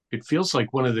it feels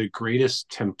like one of the greatest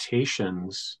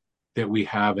temptations that we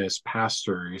have as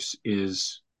pastors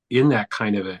is in that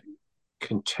kind of a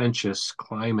contentious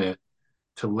climate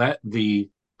to let the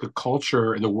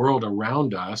culture, the world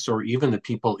around us, or even the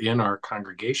people in our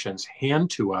congregations hand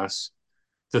to us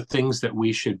the things that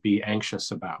we should be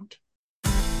anxious about.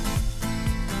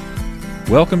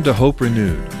 Welcome to Hope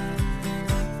Renewed,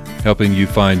 helping you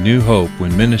find new hope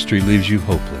when ministry leaves you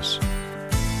hopeless.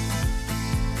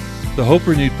 The Hope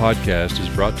Renewed podcast is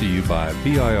brought to you by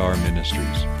PIR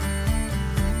Ministries.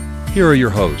 Here are your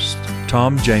hosts,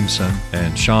 Tom Jameson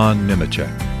and Sean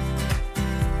Nemechek.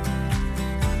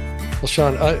 Well,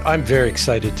 Sean, I'm very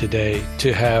excited today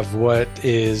to have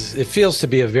it feels to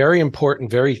be a very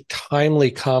important, very timely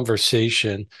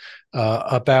conversation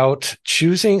about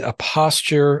choosing a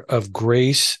posture of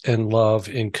grace and love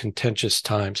in contentious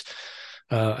times.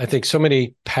 I think so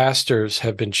many pastors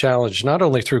have been challenged, not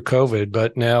only through COVID,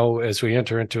 but now as we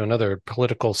enter into another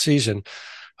political season,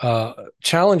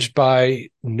 challenged by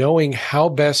knowing how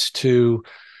best to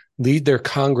lead their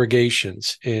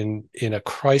congregations in a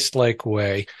Christ-like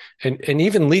way, and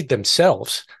even lead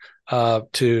themselves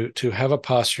to have a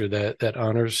posture that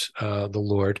honors the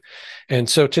Lord. And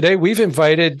so today we've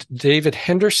invited David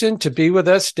Henderson to be with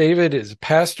us. David is a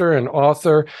pastor and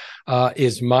author,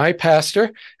 is my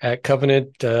pastor at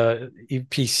Covenant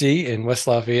EPC in West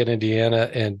Lafayette, Indiana.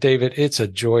 And David, it's a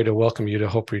joy to welcome you to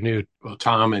Hope Renewed. Well,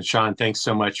 Tom and Sean, thanks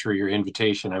so much for your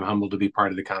invitation. I'm humbled to be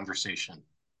part of the conversation.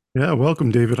 Yeah,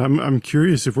 welcome, David. I'm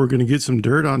curious if we're going to get some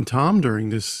dirt on Tom during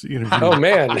this interview. Oh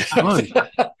man,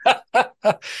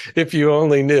 if you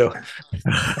only knew.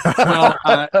 Well,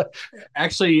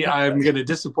 actually, I'm going to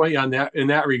disappoint you on that in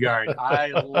that regard. I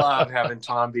love having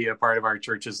Tom be a part of our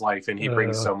church's life, and he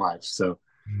brings so much. So,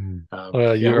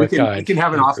 well, you are kind. We can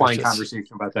have an offline gracious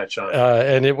conversation about that, Sean.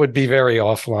 And it would be very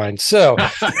offline. So.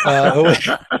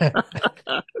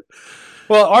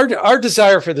 Well, our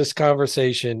desire for this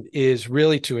conversation is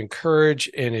really to encourage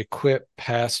and equip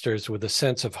pastors with a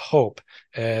sense of hope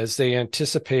as they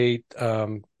anticipate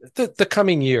the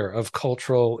coming year of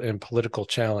cultural and political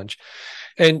challenge.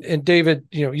 And David,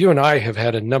 you and I have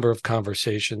had a number of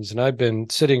conversations, and I've been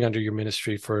sitting under your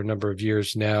ministry for a number of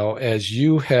years now as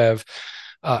you have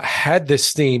had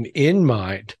this theme in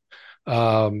mind.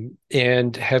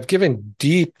 And have given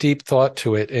deep thought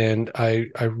to it. And I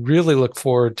really look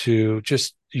forward to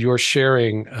just your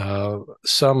sharing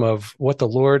some of what the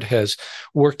Lord has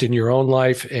worked in your own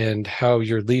life and how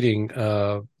you're leading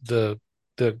the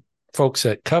folks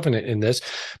at Covenant in this.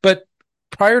 But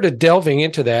prior to delving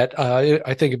into that,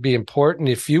 I think it'd be important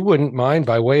if you wouldn't mind,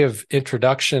 by way of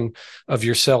introduction of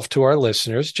yourself to our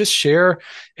listeners, just share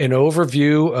an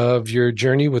overview of your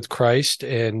journey with Christ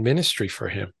and ministry for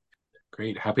Him.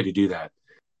 Great. Happy to do that.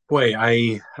 Boy,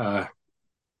 I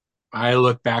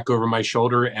look back over my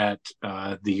shoulder at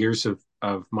the years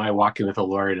of my walking with the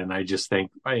Lord, and I just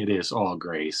think it is all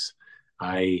grace.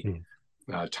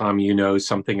 Tom, you know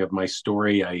something of my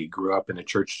story. I grew up in a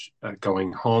church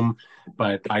going home,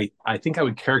 but I think I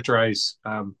would characterize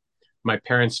my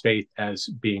parents' faith as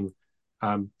being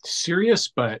serious,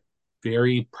 but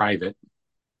very private.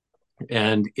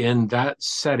 And in that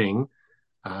setting,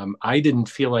 I didn't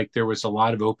feel like there was a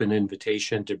lot of open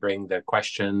invitation to bring the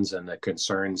questions and the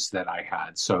concerns that I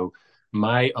had. So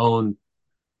my own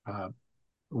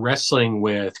wrestling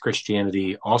with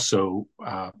Christianity also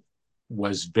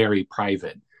was very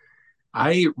private.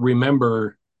 I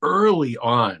remember early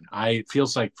on, it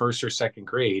feels like first or second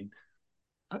grade,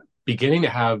 beginning to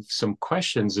have some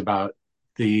questions about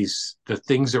the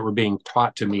things that were being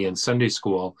taught to me in Sunday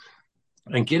school,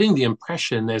 and getting the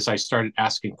impression as I started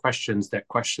asking questions that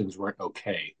questions weren't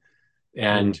okay.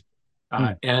 And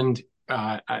it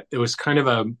was kind of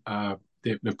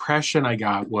the impression I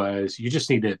got was, you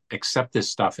just need to accept this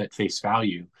stuff at face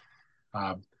value.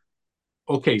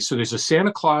 Okay, so there's a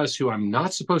Santa Claus who I'm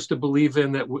not supposed to believe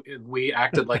in, that we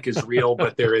acted like is real,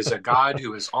 but there is a God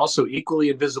who is also equally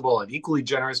invisible and equally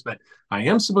generous, but I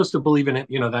am supposed to believe in it,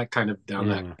 that kind of down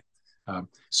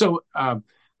that.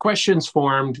 Questions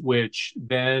formed, which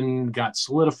then got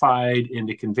solidified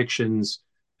into convictions.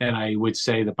 And I would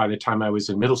say that by the time I was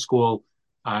in middle school,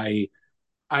 I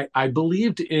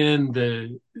believed in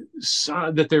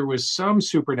that there was some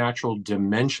supernatural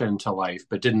dimension to life,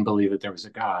 but didn't believe that there was a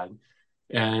God.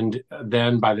 And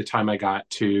then by the time I got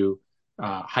to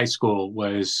high school,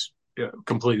 was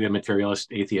completely a materialist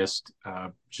atheist,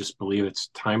 just believe it's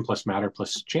time plus matter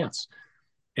plus chance.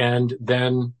 And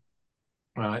then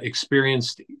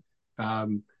experienced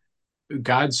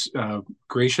God's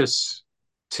gracious,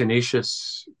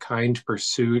 tenacious, kind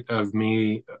pursuit of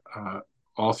me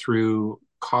all through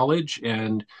college,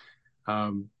 and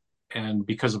and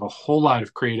because of a whole lot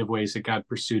of creative ways that God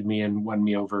pursued me and won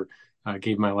me over,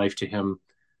 gave my life to Him,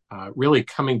 really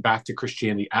coming back to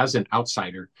Christianity as an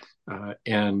outsider,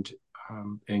 and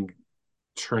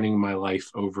turning my life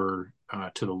over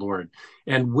to the Lord.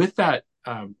 And with that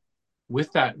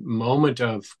moment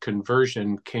of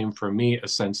conversion came for me a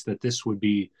sense that this would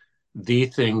be the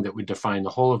thing that would define the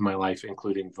whole of my life,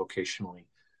 including vocationally.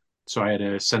 So I had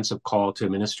a sense of call to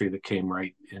ministry that came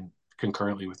right in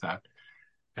concurrently with that.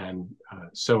 And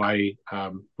so I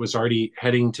was already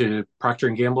heading to Procter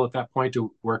 & Gamble at that point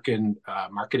to work in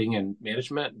marketing and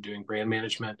management, doing brand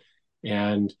management.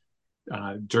 And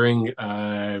during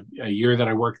a year that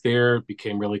I worked there, it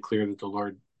became really clear that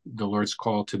the Lord's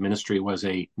call to ministry was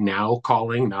a now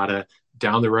calling, not a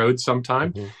down the road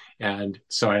sometime. Mm-hmm. And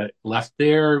so I left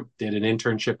there, did an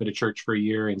internship at a church for a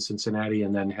year in Cincinnati,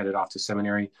 and then headed off to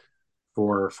seminary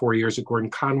for 4 years at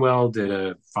Gordon Conwell, did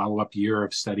a follow-up year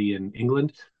of study in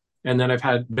England. And then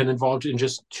I've been involved in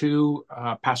just two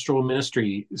pastoral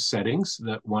ministry settings.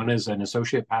 That one is an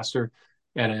associate pastor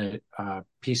at a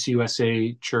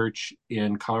PCUSA church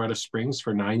in Colorado Springs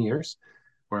for 9 years,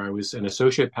 where I was an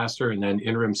associate pastor and then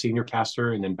interim senior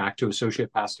pastor and then back to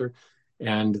associate pastor.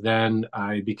 And then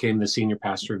I became the senior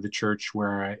pastor of the church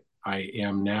where I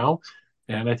am now.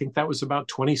 And I think that was about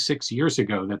 26 years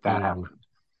ago that happened.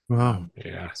 Wow.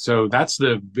 Yeah. So that's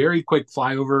the very quick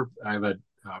flyover. I have a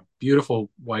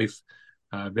beautiful wife.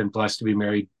 I've been blessed to be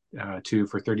married to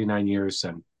for 39 years.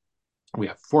 And we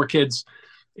have 4 kids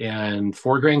and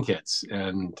 4 grandkids.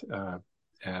 And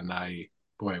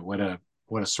what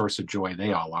a source of joy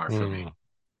they all are for me.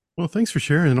 Well, thanks for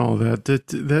sharing all that.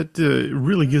 That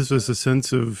really gives us a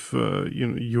sense of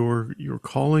your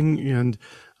calling, and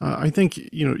I think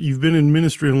you've been in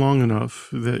ministry long enough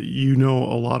that you know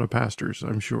a lot of pastors,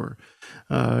 I'm sure,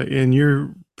 and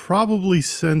you're probably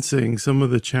sensing some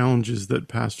of the challenges that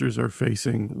pastors are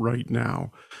facing right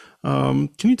now. Can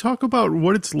you talk about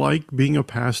what it's like being a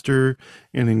pastor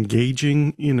and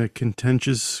engaging in a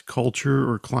contentious culture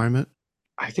or climate?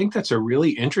 I think that's a really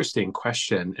interesting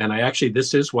question. And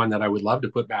this is one that I would love to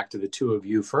put back to the two of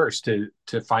you first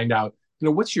to find out,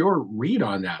 what's your read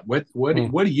on that? What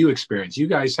do you experience? You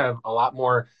guys have a lot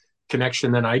more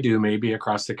connection than I do, maybe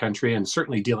across the country, and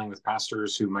certainly dealing with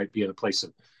pastors who might be in a place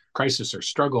of crisis or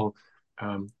struggle.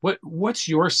 What's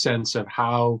your sense of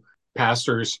how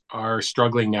pastors are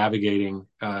struggling navigating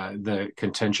the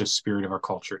contentious spirit of our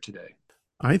culture today?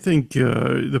 I think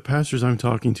the pastors I'm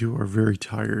talking to are very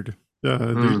tired.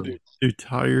 They're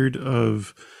tired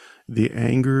of the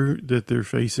anger that they're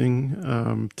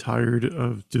facing, tired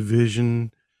of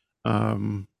division.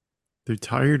 They're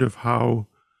tired of how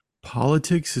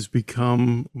politics has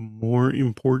become more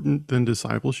important than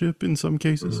discipleship in some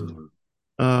cases.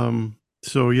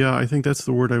 So yeah, I think that's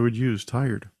the word I would use,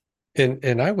 tired.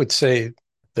 And I would say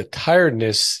the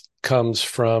tiredness comes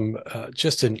from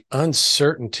just an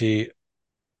uncertainty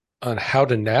on how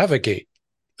to navigate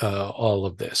all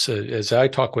of this. As I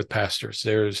talk with pastors,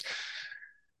 there's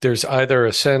either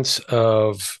a sense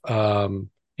of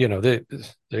they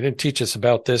didn't teach us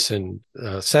about this in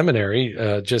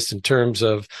seminary, just in terms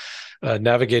of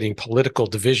navigating political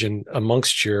division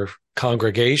amongst your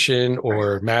congregation,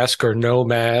 or mask or no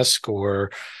mask,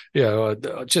 or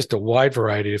just a wide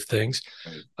variety of things,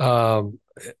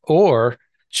 or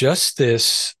just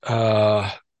this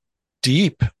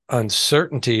deep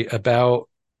uncertainty about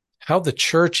how the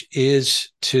church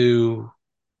is to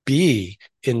be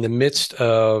in the midst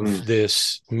of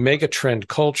this mega trend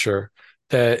culture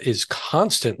that is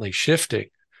constantly shifting,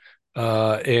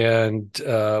 and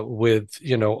with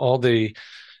all the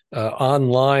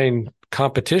online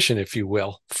competition, if you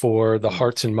will, for the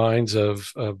hearts and minds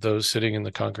of those sitting in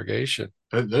the congregation.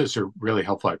 Those are really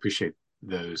helpful. I appreciate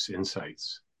those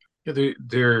insights. Yeah,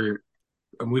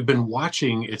 we've been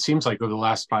watching, it seems like over the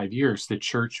last 5 years, the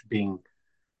church being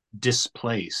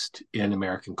displaced in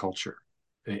American culture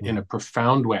in a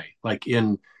profound way, like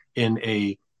in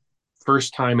a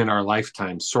first time in our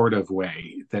lifetime sort of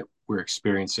way that we're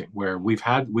experiencing, where we've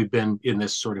been in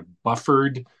this sort of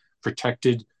buffered,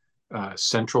 protected,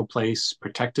 central place,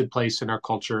 protected place in our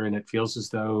culture, and it feels as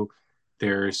though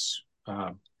there's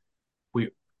a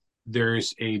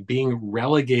being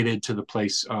relegated to the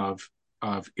place of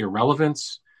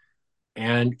irrelevance.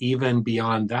 And even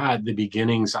beyond that, the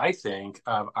beginnings, I think,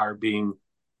 are being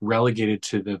relegated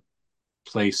to the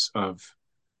place of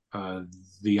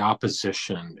the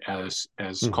opposition as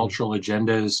cultural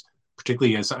agendas,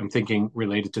 particularly as I'm thinking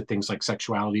related to things like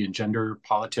sexuality and gender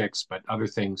politics, but other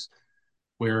things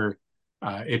where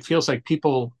it feels like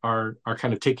people are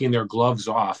kind of taking their gloves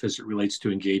off as it relates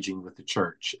to engaging with the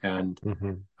church. And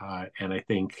I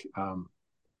think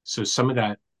So some of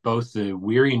that, both the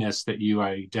weariness that you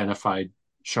identified,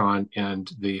 Sean, and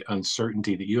the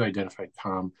uncertainty that you identified,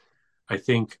 Tom, I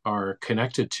think are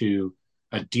connected to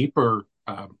a deeper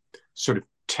sort of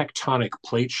tectonic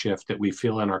plate shift that we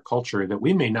feel in our culture that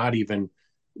we may not even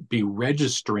be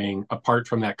registering apart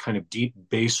from that kind of deep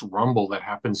bass rumble that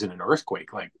happens in an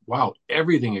earthquake. Like, wow,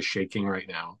 everything is shaking right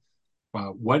now.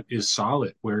 What is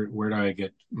solid? Where do I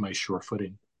get my sure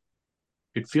footing?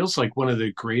 It feels like one of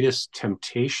the greatest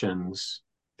temptations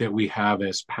that we have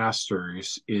as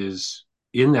pastors is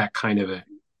in that kind of a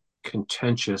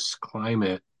contentious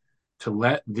climate to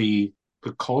let the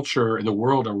culture, the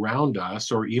world around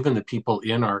us, or even the people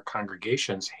in our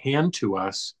congregations hand to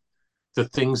us the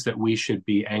things that we should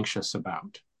be anxious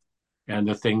about and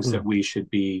the things that we should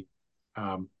be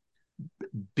um,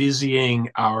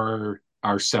 busying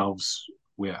ourselves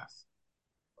with.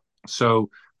 So,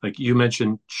 like you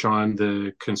mentioned, Sean,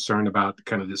 the concern about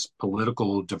kind of this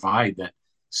political divide that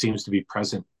seems to be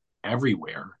present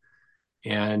everywhere.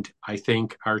 And I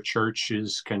think our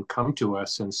churches can come to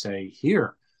us and say,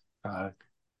 here, uh,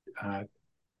 uh,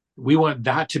 we want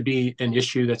that to be an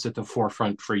issue that's at the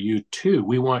forefront for you too.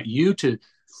 We want you to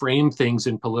frame things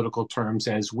in political terms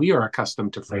as we are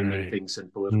accustomed to framing things in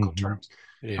political terms.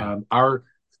 Yeah. Our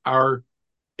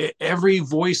every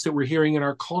voice that we're hearing in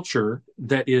our culture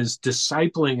that is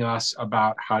discipling us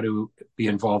about how to be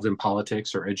involved in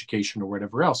politics or education or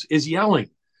whatever else is yelling,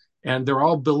 and they're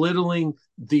all belittling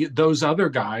those other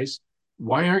guys.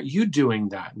 Why aren't you doing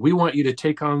that? We want you to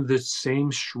take on the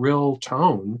same shrill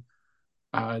tone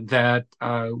that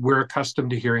we're accustomed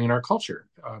to hearing in our culture.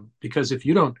 Because if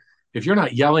you're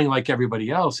not yelling like everybody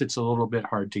else, it's a little bit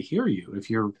hard to hear you if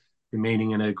you're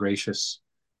remaining in a gracious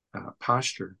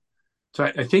posture. So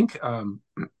I think,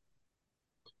 one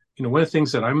of the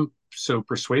things that I'm so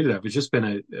persuaded of has just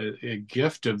been a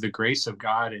gift of the grace of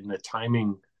God and the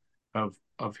timing of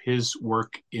his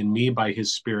work in me by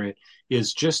his Spirit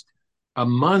is just a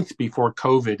month before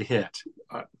COVID hit,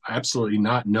 absolutely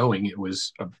not knowing it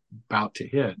was about to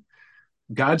hit.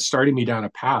 God started me down a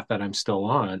path that I'm still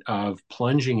on of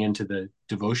plunging into the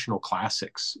devotional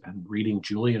classics and reading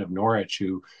Julian of Norwich,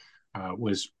 who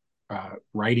was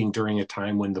writing during a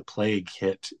time when the plague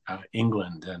hit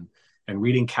England, and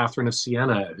reading Catherine of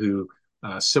Siena, who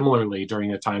similarly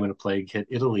during a time when a plague hit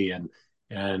Italy,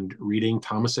 and reading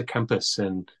Thomas à Kempis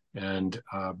and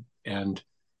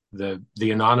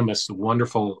the anonymous,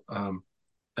 wonderful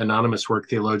anonymous work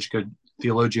Theologia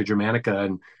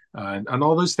Germanica and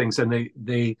all those things, and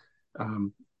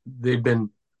they've been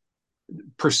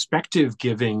perspective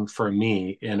giving for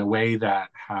me in a way that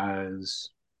has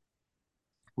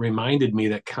reminded me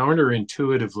that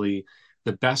counterintuitively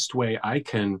the best way I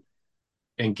can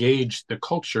engage the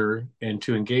culture and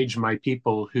to engage my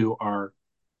people who are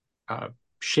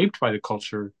shaped by the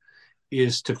culture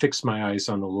is to fix my eyes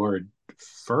on the Lord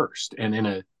first, and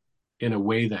in a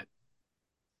way that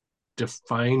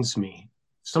defines me.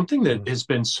 Something that has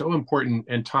been so important,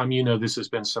 and Tom, this has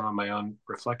been some of my own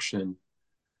reflection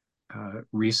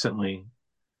recently,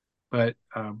 but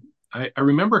I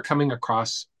remember coming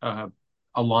across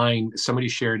a line somebody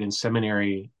shared in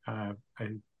seminary.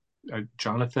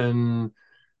 Jonathan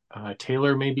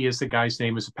Taylor, maybe is the guy's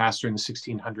name, is a pastor in the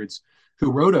 1600s,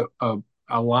 who wrote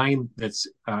a line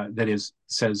that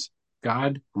says,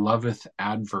 "God loveth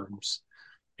adverbs."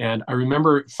 And I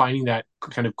remember finding that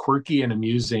kind of quirky and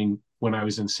amusing when I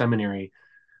was in seminary.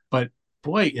 But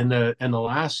boy, in the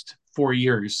last 4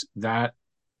 years, that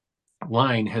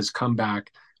line has come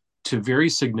back to very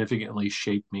significantly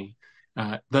shape me.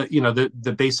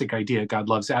 The basic idea, God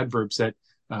loves adverbs, that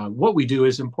what we do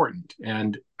is important.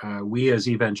 And we as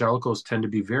evangelicals tend to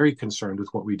be very concerned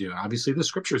with what we do. Obviously, the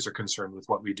scriptures are concerned with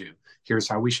what we do. Here's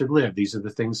how we should live. These are the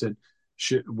things that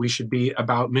we should be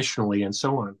about missionally, and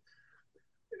so on.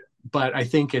 But I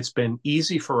think it's been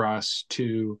easy for us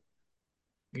to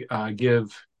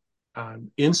give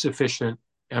insufficient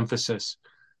emphasis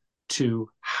to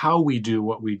how we do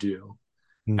what we do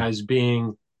as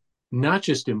being not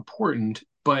just important,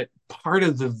 but part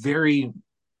of the very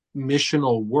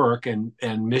missional work and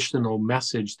missional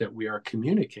message that we are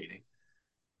communicating.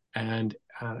 And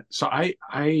so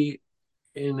I,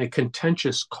 in a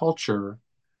contentious culture,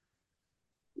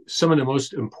 some of the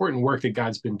most important work that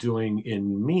God's been doing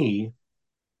in me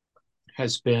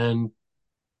has been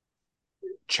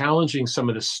challenging some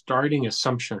of the starting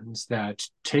assumptions that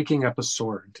taking up a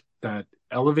sword, that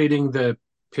elevating the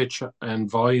pitch and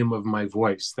volume of my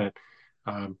voice, that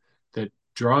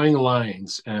drawing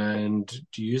lines and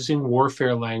using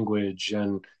warfare language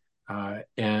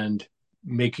and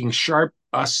making sharp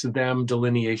us-them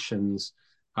delineations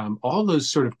all those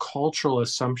sort of cultural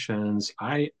assumptions,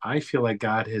 I feel like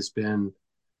God has been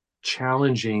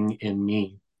challenging in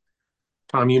me.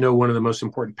 Tom, one of the most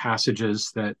important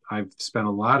passages that I've spent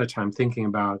a lot of time thinking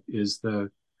about is the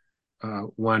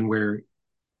one where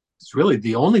it's really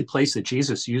the only place that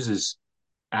Jesus uses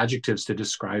adjectives to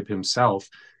describe himself,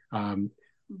 um,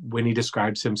 when he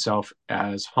describes himself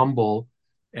as humble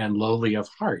and lowly of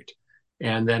heart.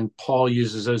 And then Paul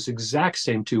uses those exact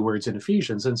same two words in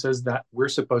Ephesians and says that we're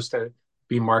supposed to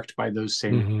be marked by those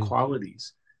same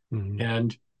qualities.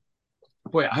 And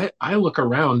boy, I look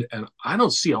around and I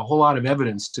don't see a whole lot of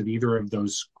evidence of either of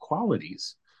those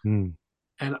qualities. And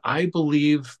I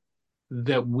believe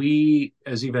that we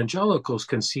as evangelicals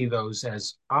can see those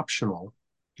as optional.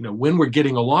 When we're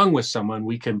getting along with someone,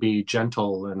 we can be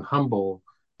gentle and humble,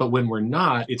 but when we're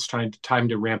not, it's time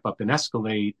to ramp up and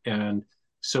escalate. And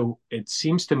so it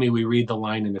seems to me we read the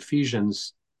line in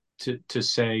Ephesians to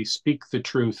say, speak the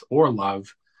truth or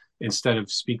love, instead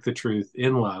of speak the truth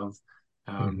in love.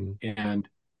 And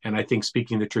I think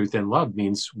speaking the truth in love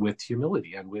means with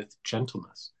humility and with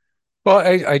gentleness. Well,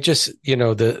 I just,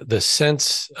 the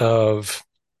sense of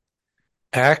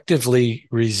actively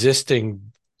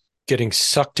resisting getting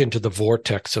sucked into the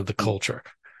vortex of the culture.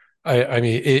 I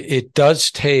mean, it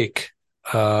does take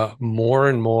more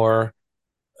and more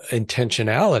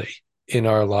intentionality in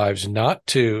our lives, not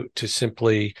to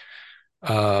simply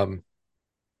become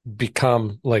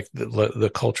like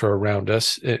the culture around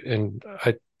us. And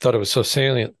I thought it was so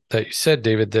salient that you said,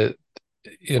 David, that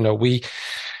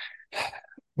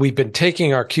we've been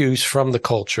taking our cues from the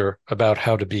culture about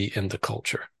how to be in the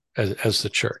culture as the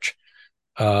church.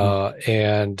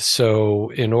 And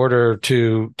so in order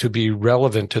to be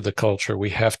relevant to the culture, we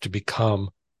have to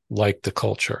become like the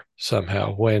culture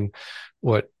somehow, when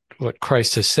what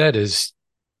Christ has said is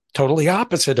totally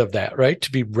opposite of that, right?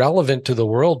 To be relevant to the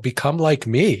world, become like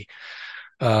me,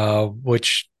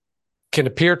 which can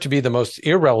appear to be the most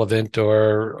irrelevant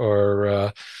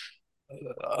or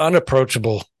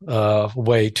unapproachable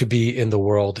way to be in the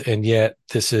world, and yet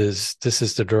this is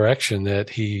the direction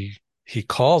that he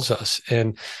calls us.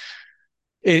 And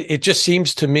it just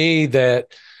seems to me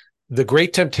that the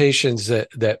great temptations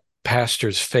that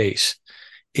pastors face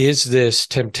is this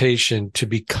temptation to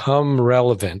become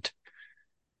relevant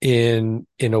in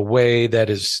a way that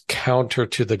is counter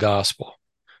to the gospel,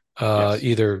 yes.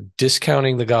 Either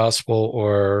discounting the gospel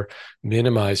or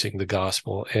minimizing the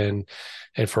gospel, and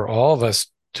for all of us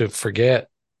to forget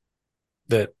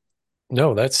that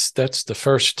no, that's the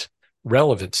first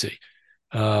relevancy,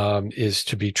 is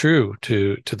to be true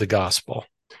to the gospel.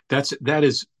 That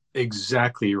is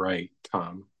exactly right,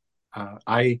 Tom.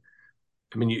 I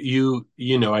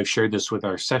mean, I've shared this with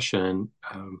our session.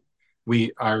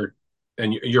 We are,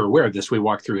 and you're aware of this, we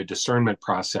walked through a discernment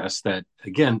process that,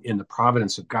 again, in the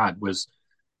providence of God, was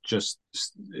just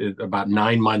about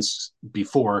 9 months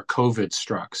before COVID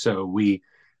struck. So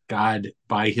God,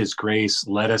 by his grace,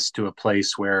 led us to a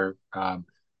place where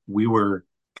we were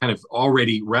kind of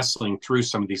already wrestling through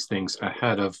some of these things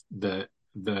ahead of the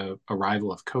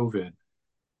arrival of COVID.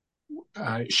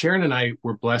 Sharon and I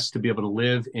were blessed to be able to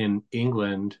live in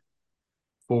England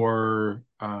for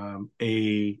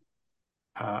a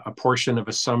portion of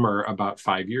a summer about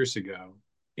 5 years ago.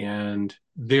 And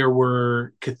there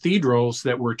were cathedrals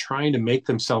that were trying to make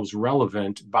themselves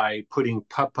relevant by putting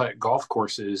putt-putt golf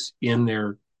courses in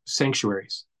their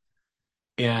sanctuaries.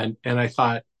 And I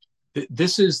thought,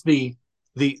 this is the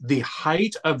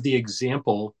height of the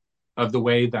example of the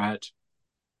way that,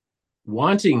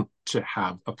 wanting to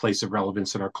have a place of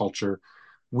relevance in our culture,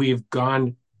 we've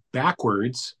gone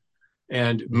backwards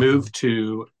and moved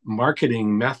to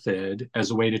marketing method as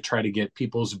a way to try to get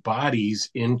people's bodies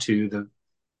into the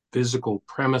physical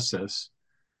premises,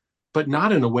 but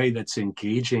not in a way that's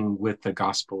engaging with the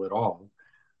gospel at all.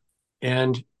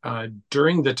 And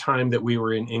during the time that we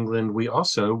were in England, we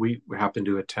happened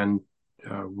to attend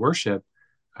worship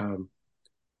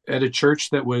at a church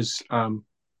that was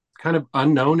kind of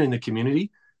unknown in the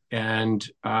community and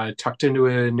tucked into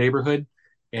a neighborhood.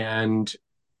 And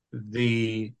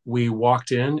we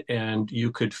walked in and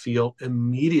you could feel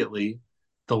immediately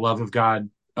the love of God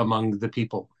among the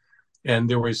people. And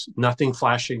there was nothing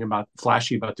flashy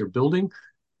about their building,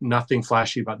 nothing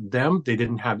flashy about them. They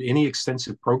didn't have any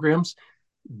extensive programs.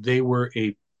 They were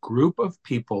a group of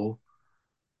people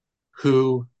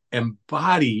who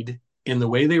embodied, in the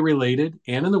way they related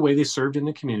and in the way they served in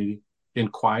the community, in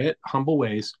quiet, humble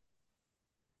ways,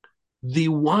 the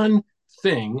one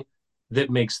thing that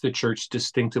makes the church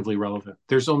distinctively relevant.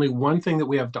 There's only one thing that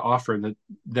we have to offer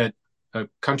that a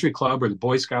country club or the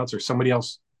Boy Scouts or somebody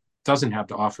else doesn't have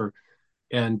to offer,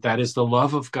 and that is the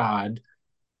love of God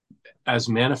as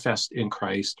manifest in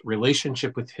Christ,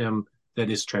 relationship with him that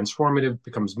is transformative,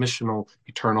 becomes missional,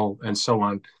 eternal, and so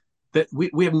on, that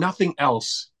we have nothing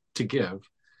else to give.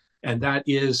 And that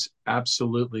is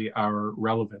absolutely our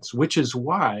relevance, which is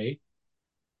why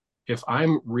if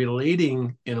I'm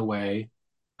relating in a way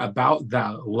about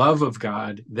the love of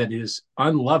God that is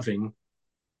unloving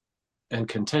and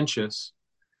contentious,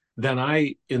 then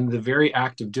I, in the very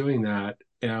act of doing that,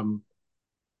 am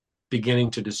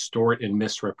beginning to distort and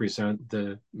misrepresent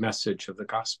the message of the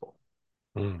gospel.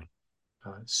 Mm.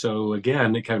 So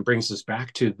again, it kind of brings us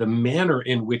back to the manner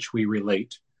in which we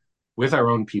relate with our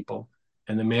own people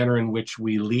and the manner in which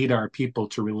we lead our people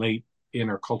to relate in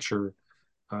our culture.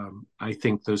 I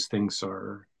think those things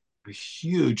are a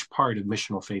huge part of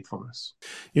missional faithfulness.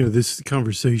 This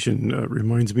conversation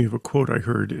reminds me of a quote I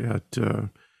heard at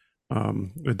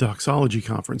a doxology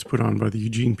conference put on by the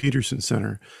Eugene Peterson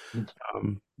Center.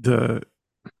 I'm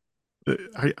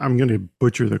going to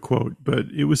butcher the quote, but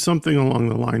it was something along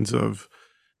the lines of,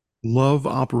 love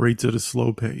operates at a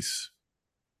slow pace.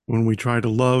 When we try to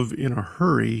love in a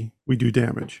hurry, we do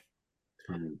damage.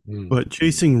 Mm. But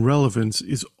chasing relevance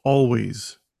is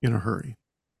always in a hurry.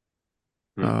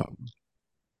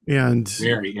 And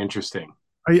very interesting.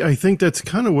 I think that's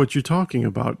kind of what you're talking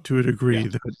about to a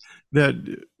degree,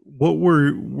 that what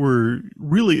we're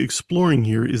really exploring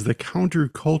here is the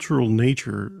countercultural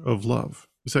nature of love.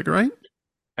 Is that right?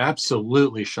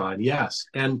 Absolutely, Sean. Yes.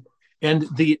 And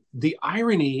the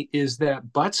irony is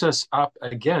that butts us up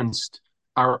against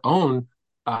our own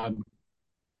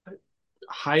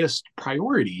highest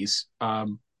priorities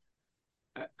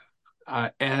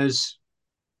as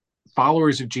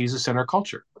followers of Jesus in our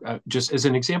culture. Just as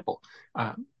an example,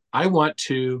 I want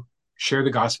to share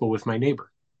the gospel with my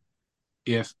neighbor.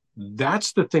 If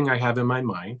that's the thing I have in my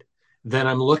mind, then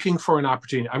I'm looking for an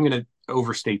opportunity. I'm going to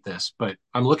overstate this, but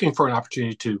I'm looking for an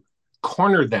opportunity to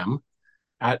corner them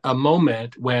at a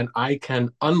moment when I can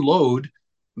unload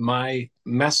my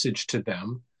message to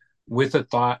them with a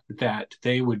thought that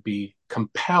they would be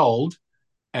compelled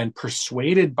and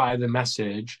persuaded by the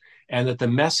message, and that the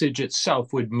message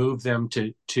itself would move them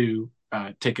to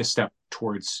take a step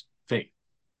towards faith.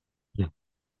 Yeah.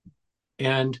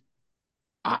 And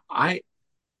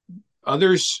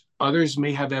others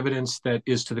may have evidence that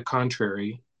is to the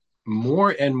contrary.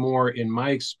 More and more, in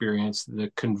my experience,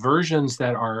 the conversions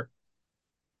that are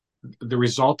the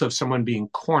result of someone being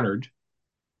cornered,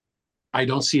 I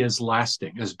don't see as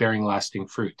lasting, as bearing lasting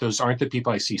fruit. Those aren't the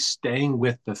people I see staying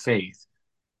with the faith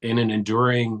in an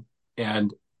enduring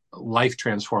and life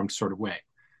transformed sort of way.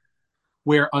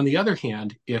 Where, on the other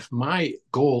hand, if my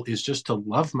goal is just to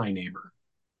love my neighbor,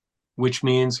 which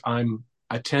means I'm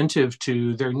attentive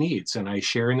to their needs and I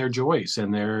share in their joys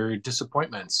and their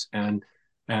disappointments, and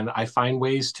I find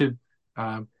ways to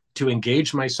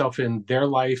engage myself in their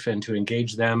life and to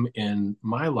engage them in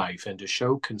my life and to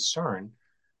show concern,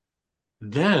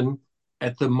 then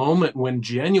at the moment when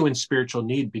genuine spiritual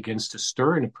need begins to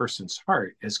stir in a person's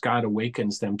heart as God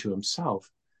awakens them to himself,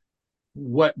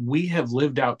 what we have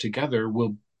lived out together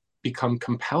will become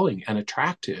compelling and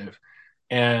attractive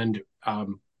and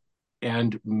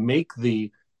make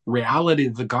the reality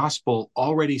of the gospel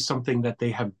already something that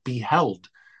they have beheld.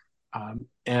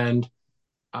 And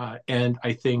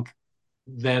I think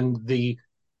then the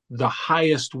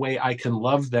highest way I can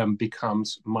love them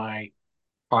becomes my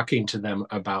talking to them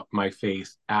about my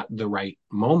faith at the right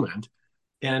moment.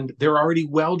 And they're already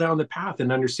well down the path in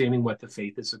understanding what the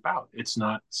faith is about. It's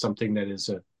not something that is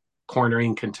a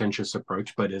cornering, contentious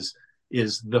approach, but is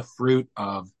the fruit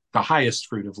of the highest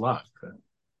fruit of love.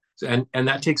 And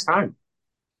that takes time.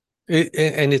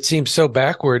 And it seems so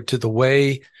backward to the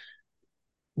way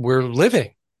we're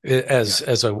living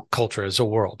as a culture, as a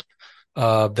world,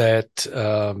 that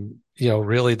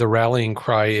really the rallying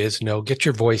cry is, get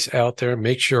your voice out there,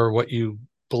 make sure what you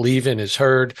believe in is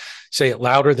heard, say it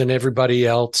louder than everybody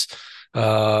else,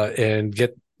 and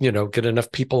get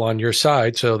enough people on your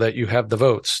side so that you have the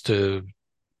votes to,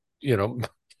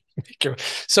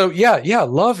 so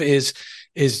love is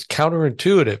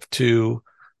counterintuitive to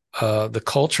the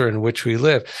culture in which we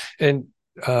live. And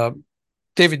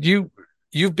David,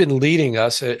 you've been leading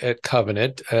us at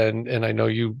Covenant, and I know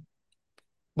you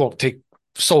won't take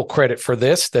sole credit for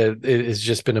this, that it has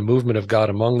just been a movement of God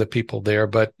among the people there,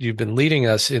 but you've been leading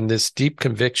us in this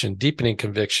deepening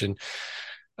conviction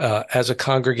as a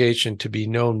congregation to be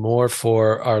known more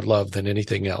for our love than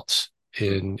anything else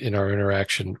in our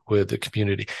interaction with the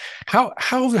community. How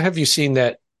have you seen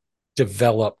that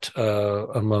developed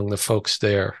among the folks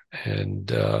there and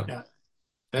in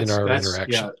our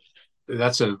interaction?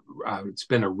 It's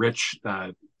been a rich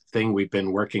thing we've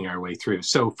been working our way through.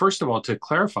 So first of all, to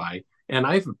clarify, and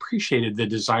I've appreciated the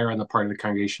desire on the part of the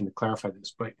congregation to clarify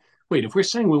this, but wait, if we're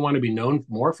saying we want to be known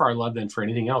more for our love than for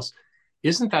anything else,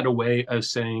 isn't that a way of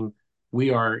saying we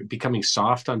are becoming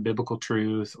soft on biblical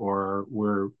truth, or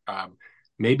we're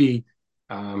maybe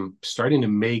starting to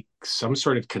make some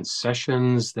sort of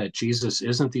concessions that Jesus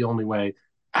isn't the only way?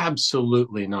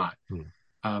 Absolutely not.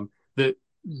 The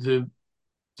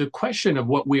the question of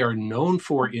what we are known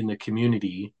for in the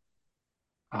community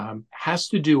has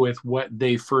to do with what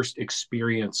they first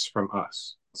experience from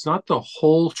us. It's not the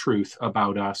whole truth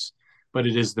about us, but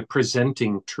it is the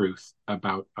presenting truth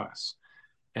about us.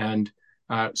 And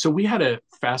so we had a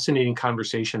fascinating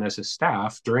conversation as a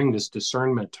staff during this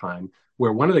discernment time,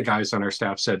 where one of the guys on our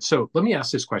staff said, so let me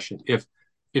ask this question. If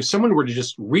someone were to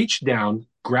just reach down,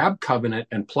 grab covenant,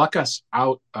 and pluck us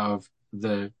out of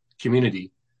the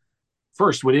community,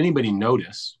 first, would anybody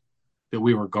notice that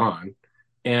we were gone?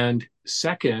 And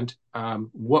second,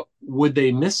 what would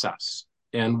they miss us?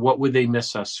 And what would they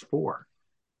miss us for?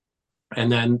 And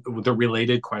then the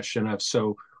related question of,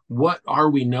 so what are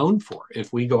we known for?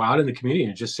 If we go out in the community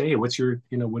and just say, hey, what's your,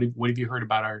 what have you heard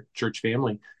about our church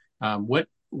family?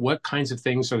 What kinds of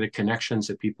things are the connections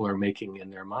that people are making in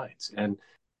their minds? And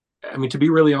I mean, to be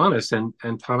really honest, and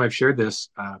Tom, I've shared this,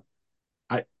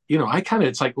 I kind of,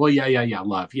 it's like, well, yeah,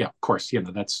 love. Yeah, of course,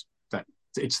 that's that.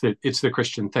 It's the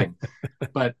Christian thing.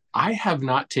 But I have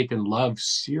not taken love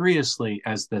seriously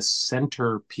as the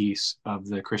centerpiece of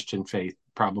the Christian faith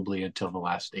probably until the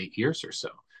last 8 years or so.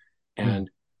 And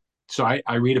so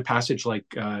I read a passage like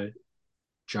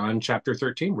John chapter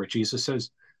 13, where Jesus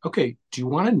says, okay, do you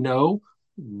want to know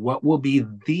what will be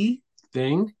the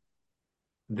thing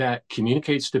that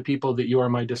communicates to people that you are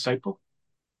my disciple?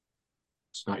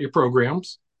 It's not your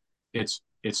programs. It's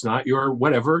not your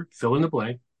whatever, fill in the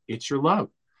blank. It's your love.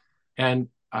 And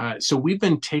so we've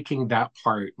been taking that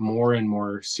part more and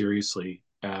more seriously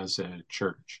as a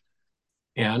church.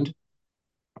 And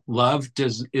love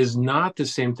is not the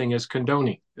same thing as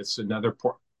condoning. It's another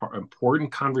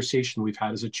important conversation we've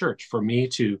had as a church. For me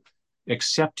to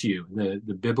accept you,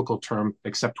 the biblical term,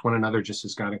 accept one another just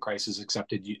as God in Christ has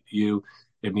accepted you.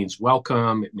 It means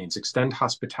welcome. It means extend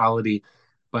hospitality.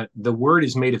 But the word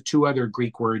is made of two other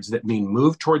Greek words that mean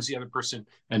move towards the other person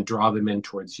and draw them in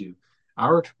towards you.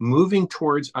 Our moving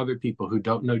towards other people who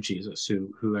don't know Jesus,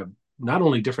 who have not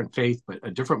only different faith, but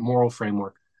a different moral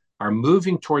framework, our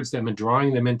moving towards them and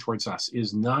drawing them in towards us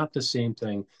is not the same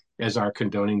thing as our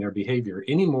condoning their behavior,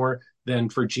 any more than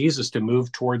for Jesus to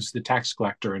move towards the tax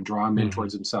collector and draw him in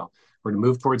towards himself, or to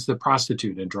move towards the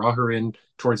prostitute and draw her in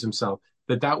towards himself,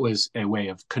 that was a way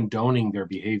of condoning their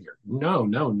behavior. No.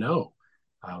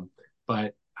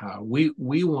 But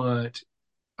we want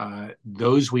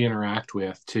those we interact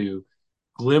with to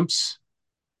glimpse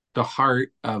the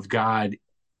heart of God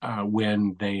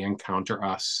when they encounter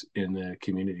us in the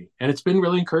community. And it's been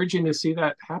really encouraging to see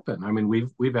that happen. I mean,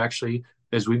 we've actually,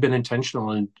 as we've been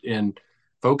intentional in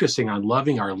focusing on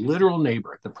loving our literal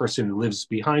neighbor, the person who lives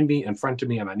behind me, in front of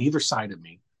me, and on either side of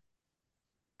me.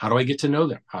 How do I get to know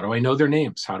them? How do I know their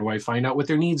names? How do I find out what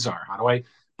their needs are? How do I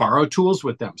borrow tools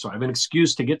with them so I have an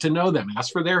excuse to get to know them,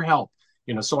 ask for their help?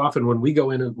 So often when we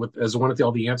go in as one of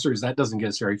all the answers, that doesn't get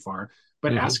us very far.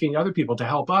 But asking other people to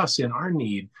help us in our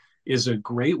need is a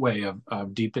great way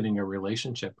of deepening a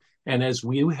relationship. And as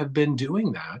we have been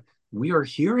doing that, we are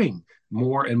hearing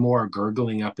more and more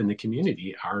gurgling up in the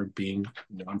community, our being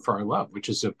known for our love, which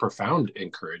is a profound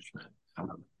encouragement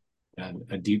and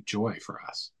a deep joy for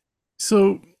us.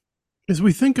 So as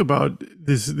we think about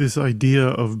this idea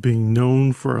of being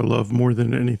known for our love more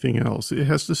than anything else, it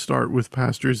has to start with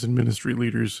pastors and ministry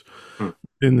leaders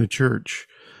in the church.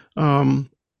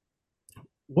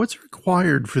 What's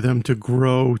required for them to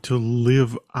grow to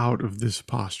live out of this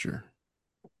posture?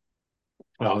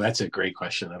 Well, that's a great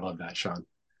question. I love that, Sean.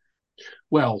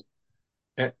 Well,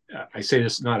 I say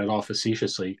this not at all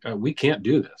facetiously. We can't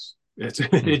do this.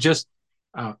 It just,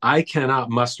 I cannot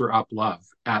muster up love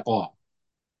at all.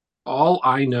 All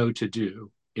I know to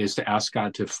do is to ask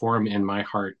God to form in my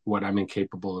heart what I'm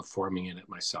incapable of forming in it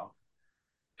myself.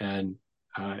 And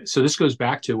so this goes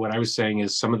back to what I was saying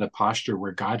is some of the posture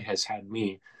where God has had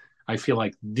me. I feel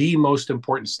like the most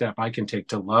important step I can take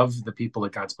to love the people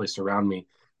that God's placed around me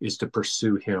is to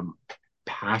pursue him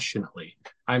passionately.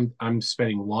 I'm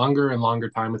spending longer and longer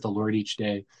time with the Lord each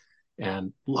day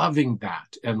and loving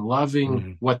that and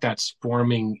loving what that's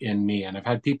forming in me. And I've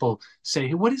had people say,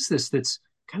 hey, what is this that's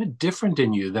kind of different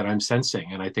in you that I'm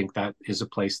sensing? And I think that is a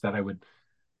place that I would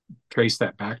trace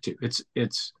that back to.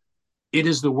 It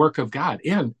is the work of God.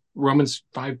 And Romans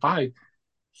 5:5,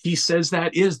 he says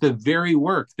that is the very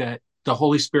work that the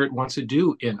Holy Spirit wants to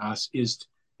do in us is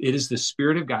it is the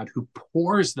Spirit of God who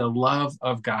pours the love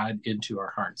of God into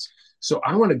our hearts. So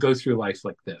I want to go through life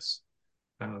like this.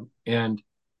 And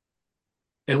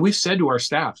we've said to our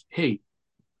staff, hey,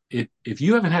 if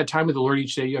you haven't had time with the Lord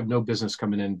each day, you have no business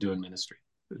coming in and doing ministry.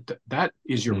 That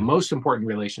is your most important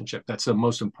relationship. That's the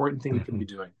most important thing you can be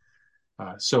doing.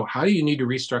 So how do you need to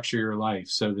restructure your life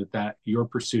so that your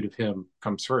pursuit of him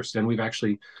comes first? And we've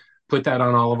actually put that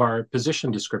on all of our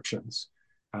position descriptions,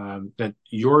 that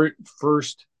your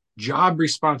first job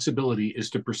responsibility is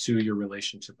to pursue your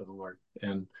relationship with the Lord.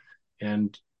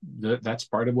 And that's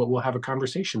part of what we'll have a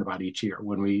conversation about each year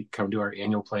when we come to our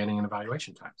annual planning and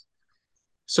evaluation times.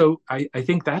 So I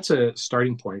think that's a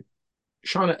starting point.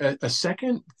 Sean, a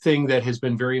second thing that has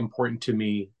been very important to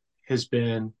me has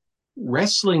been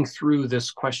wrestling through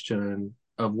this question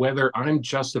of whether I'm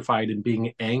justified in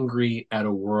being angry at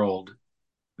a world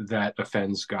that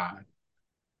offends God.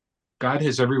 God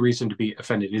has every reason to be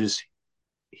offended. It is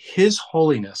his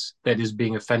holiness that is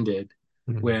being offended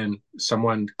when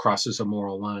someone crosses a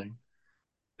moral line.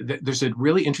 There's a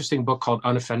really interesting book called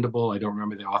Unoffendable. I don't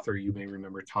remember the author. You may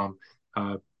remember, Tom,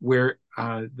 where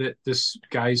this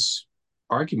guy's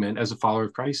argument as a follower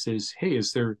of Christ is, hey,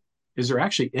 is there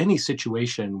actually any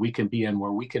situation we can be in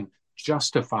where we can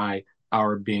justify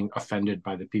our being offended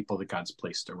by the people that God's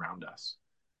placed around us?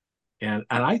 And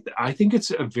I think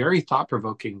it's a very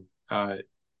thought-provoking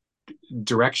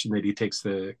direction that he takes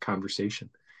the conversation.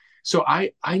 So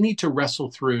I need to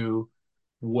wrestle through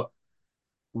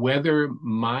whether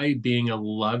my being a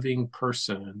loving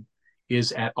person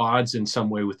is at odds in some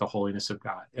way with the holiness of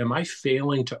God. Am I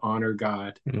failing to honor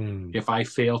God if I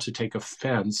fail to take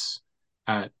offense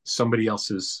at somebody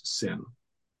else's sin?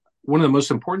 One of the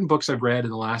most important books I've read in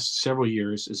the last several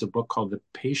years is a book called The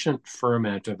Patient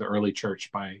Ferment of the Early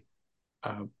Church by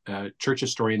a church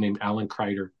historian named Alan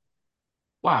Kreider.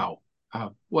 Wow,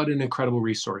 what an incredible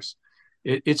resource.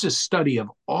 It's a study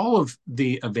of all of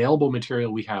the available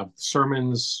material we have,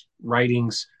 sermons,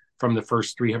 writings from the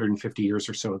first 350 years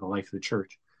or so of the life of the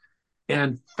church.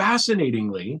 And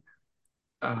fascinatingly,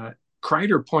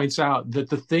 Kreider points out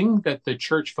that the thing that the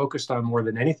church focused on more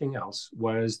than anything else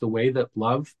was the way that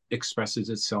love expresses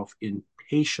itself in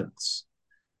patience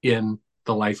in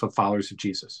the life of followers of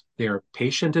Jesus. They are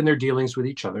patient in their dealings with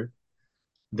each other.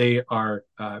 They are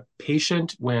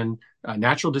patient when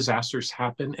natural disasters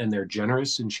happen, and they're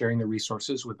generous in sharing their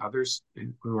resources with others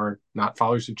who are not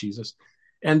followers of Jesus.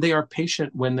 And they are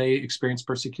patient when they experience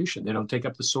persecution. They don't take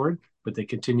up the sword, but they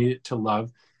continue to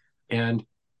love. And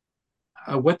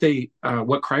what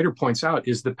Kreider points out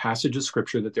is the passage of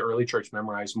scripture that the early church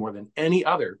memorized more than any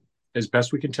other, as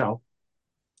best we can tell,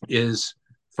 is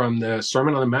from the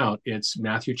Sermon on the Mount. It's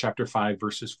Matthew chapter 5,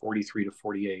 verses 43 to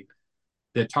 48,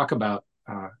 that talk about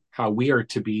how we are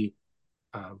to be,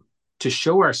 to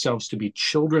show ourselves to be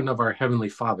children of our Heavenly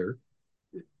Father,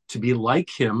 to be like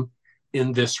him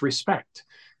in this respect.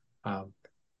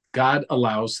 God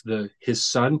allows his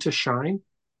sun to shine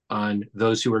on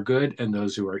those who are good and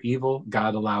those who are evil.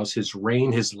 God allows his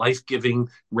rain, his life-giving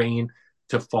rain,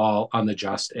 to fall on the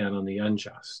just and on the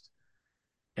unjust.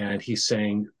 And he's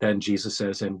saying, then Jesus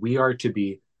says, and we are to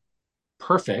be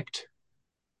perfect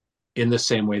in the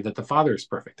same way that the Father is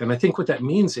perfect. And I think what that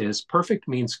means is perfect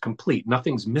means complete.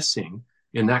 Nothing's missing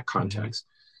in that context.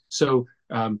 So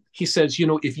he says,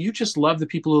 if you just love the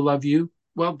people who love you,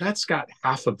 well, that's got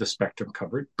half of the spectrum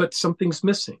covered, but something's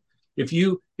missing. If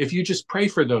you just pray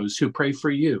for those who pray for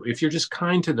you, if you're just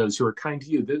kind to those who are kind to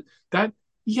you, that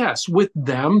yes, with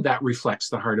them, that reflects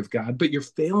the heart of God, but you're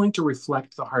failing to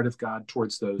reflect the heart of God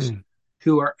towards those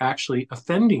who are actually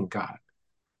offending God.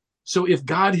 So if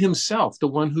God himself, the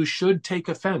one who should take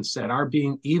offense at our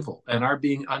being evil and our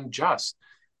being unjust,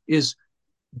 is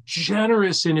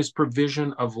generous in his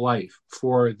provision of life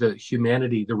for the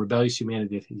humanity, the rebellious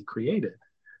humanity that he created,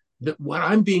 that what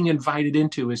I'm being invited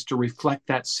into is to reflect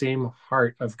that same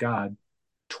heart of God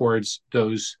towards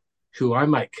those who I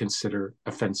might consider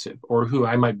offensive or who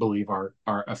I might believe are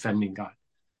offending God.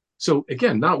 So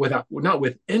again, not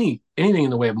with anything in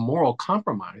the way of moral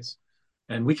compromise.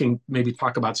 And we can maybe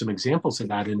talk about some examples of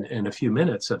that in a few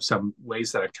minutes, of some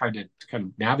ways that I've tried to kind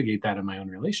of navigate that in my own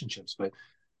relationships. But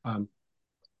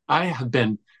I have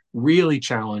been really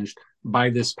challenged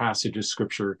by this passage of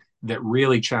scripture that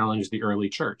really challenged the early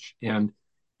church. And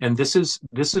this is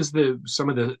some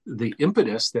of the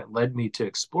impetus that led me to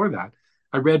explore that.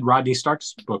 I read Rodney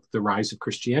Stark's book, The Rise of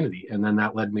Christianity, and then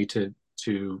that led me to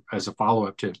as a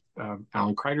follow-up to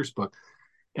Alan Kreider's book.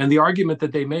 And the argument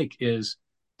that they make is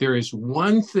there is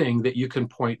one thing that you can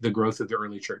point the growth of the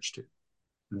early church to.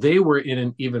 They were in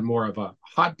an even more of a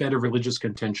hotbed of religious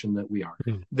contention than we are.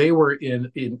 They were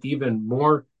in an even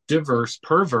more diverse,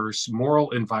 perverse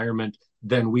moral environment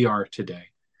than we are today.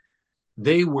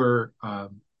 They were,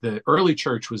 the early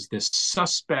church was this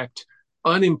suspect,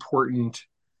 unimportant,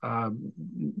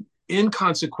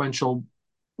 inconsequential,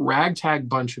 ragtag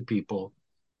bunch of people.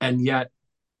 And yet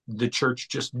the church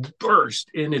just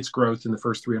burst in its growth in the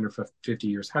first 350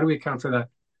 years. How do we account for that?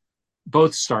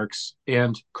 Both Starks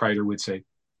and Kreider would say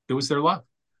it was their love.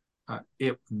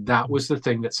 That was the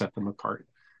thing that set them apart.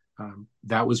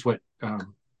 That was what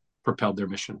propelled their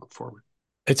mission forward.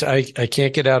 I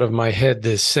can't get out of my head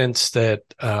this sense that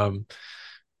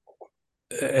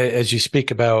as you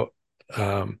speak about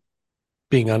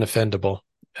being unoffendable,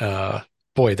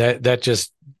 boy, that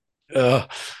just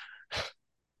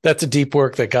that's a deep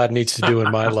work that God needs to do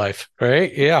in my life,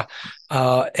 right? Yeah,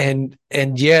 and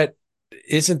yet,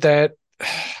 isn't that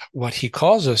what He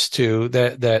calls us to?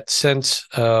 That sense.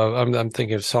 I'm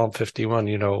thinking of Psalm 51.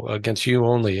 Against you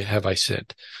only have I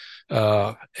sinned,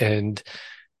 and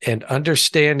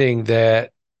understanding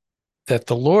that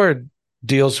the Lord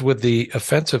deals with the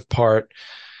offensive part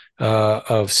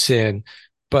of sin,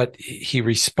 but He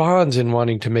responds in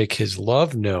wanting to make His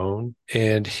love known,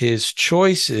 and His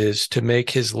choice is to make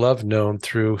His love known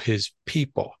through His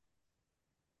people.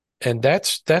 And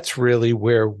that's really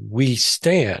where we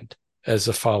stand as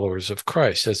the followers of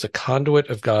Christ, as the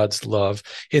conduit of God's love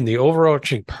in the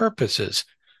overarching purposes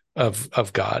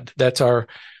of God. That's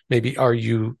maybe our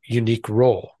unique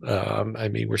role.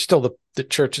 We're still the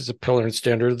church is a pillar and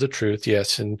standard of the truth,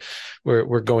 yes, and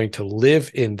we're going to live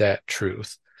in that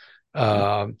truth.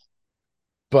 But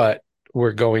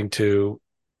we're going to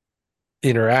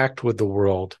interact with the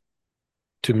world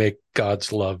to make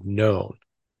God's love known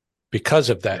because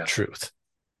of that truth.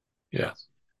 Yeah.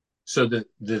 So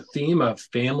the theme of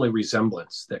family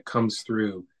resemblance that comes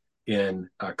through in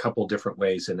a couple different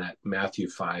ways in that Matthew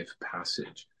 5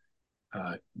 passage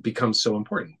becomes so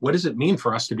important. What does it mean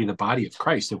for us to be the body of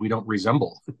Christ if we don't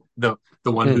resemble the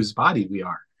one whose body we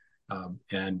are?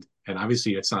 And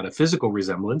obviously it's not a physical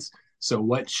resemblance. So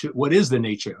what is the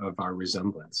nature of our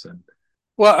resemblance? And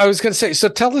well, I was going to say, so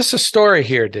tell us a story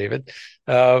here, David,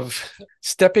 of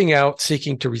stepping out,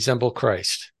 seeking to resemble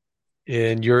Christ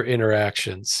in your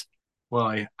interactions.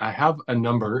 Well, I have a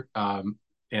number,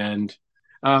 and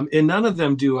in none of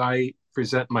them do I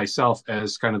present myself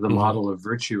as kind of the model of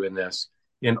virtue in this.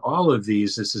 In all of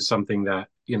these, this is something that,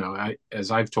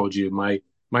 as I've told you,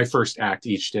 my first act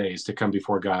each day is to come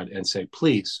before God and say,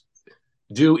 please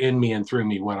do in me and through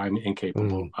me what I'm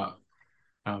incapable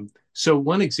of. So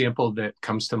one example that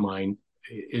comes to mind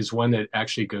is one that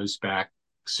actually goes back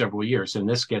several years. And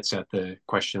this gets at the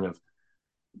question of,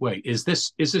 wait, is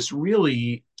this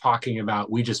really talking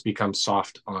about we just become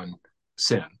soft on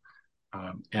sin?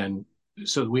 And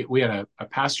so we had a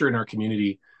pastor in our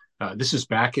community. This is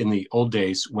back in the old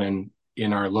days when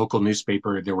in our local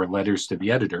newspaper, there were letters to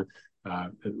the editor,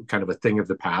 kind of a thing of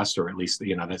the past, or at least,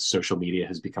 that social media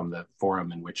has become the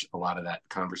forum in which a lot of that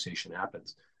conversation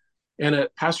happens. And a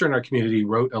pastor in our community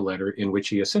wrote a letter in which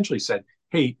he essentially said,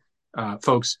 hey,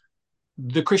 folks,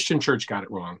 the Christian church got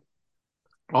it wrong.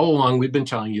 All along, we've been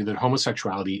telling you that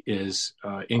homosexuality is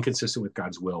inconsistent with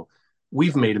God's will.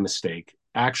 We've made a mistake.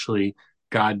 Actually,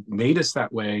 God made us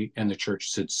that way, and the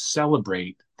church should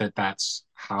celebrate that that's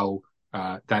how,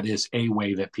 that is a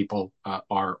way that people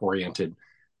are oriented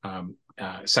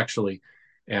sexually.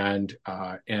 And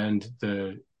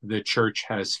the church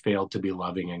has failed to be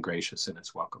loving and gracious in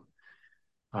its welcome.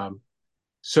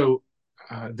 So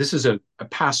this is a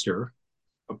pastor,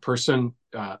 a person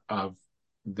that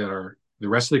the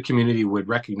rest of the community would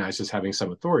recognize as having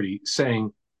some authority,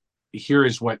 saying, here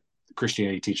is what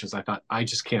Christianity teaches. I thought, I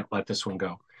just can't let this one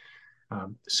go.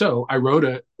 So I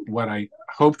wrote what I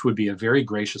hoped would be a very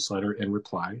gracious letter in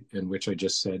reply, in which I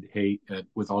just said, hey,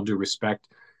 with all due respect,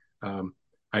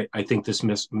 I think this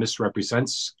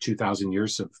misrepresents 2,000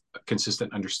 years of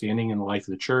consistent understanding in the life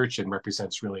of the church and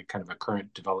represents really kind of a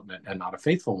current development and not a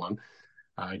faithful one.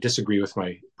 I disagree with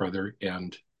my brother,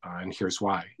 and here's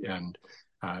why, and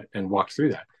walked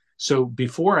through that. So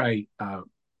before I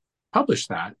published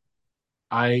that,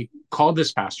 I called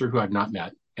this pastor who I've not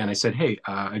met, and I said, hey,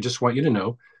 I just want you to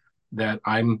know that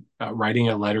I'm writing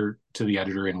a letter to the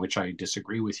editor in which I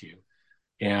disagree with you.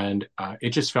 And it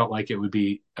just felt like it would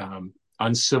be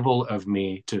uncivil of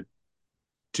me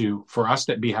for us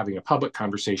to be having a public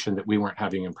conversation that we weren't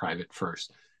having in private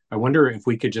first. I wonder if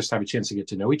we could just have a chance to get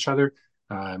to know each other.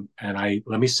 And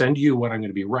let me send you what I'm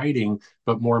going to be writing,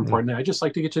 but more importantly, I'd just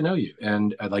like to get to know you,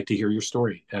 and I'd like to hear your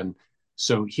story. And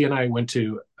so he and I went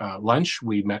to lunch.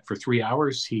 We met for 3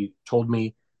 hours. He told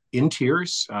me in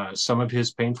tears some of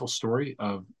his painful story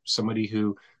of somebody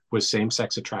who was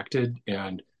same-sex attracted,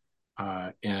 and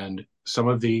some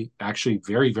of the actually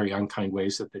very, very unkind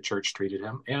ways that the church treated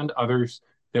him, and others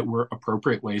that were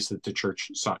appropriate ways that the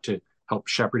church sought to help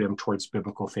shepherd him towards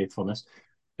biblical faithfulness.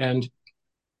 And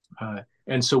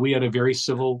so we had a very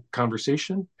civil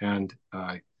conversation, and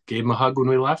gave him a hug when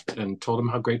we left, and told him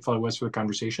how grateful I was for the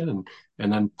conversation,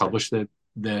 and then published the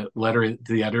letter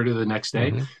to the editor the next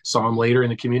day. Mm-hmm. Saw him later in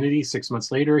the community 6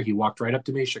 months later. He walked right up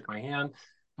to me, shook my hand,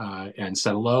 and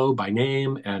said hello by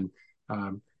name, and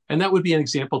that would be an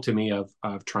example to me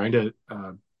of trying to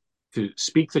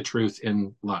speak the truth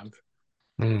in love.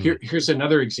 Here's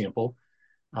another example.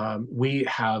 We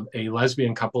have a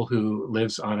lesbian couple who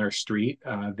lives on our street.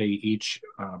 They each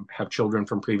have children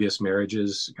from previous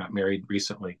marriages, got married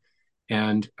recently.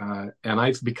 And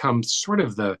I've become sort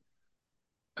of the,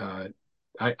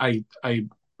 I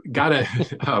gotta,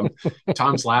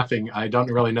 Tom's laughing. I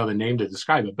don't really know the name to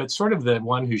describe it, but sort of the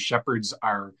one who shepherds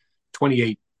our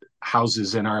 28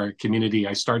 houses in our community.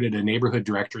 I started a neighborhood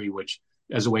directory, which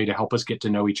as a way to help us get to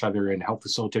know each other and help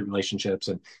facilitate relationships,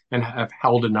 and have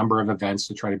held a number of events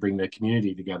to try to bring the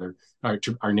community together,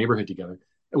 our neighborhood together,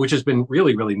 which has been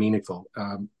really, really meaningful.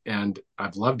 And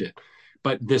I've loved it.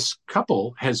 But this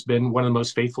couple has been one of the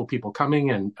most faithful people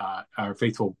coming, and our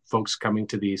faithful folks coming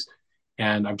to these.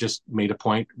 And I've just made a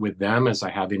point with them, as I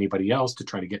have anybody else, to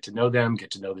try to get to know them,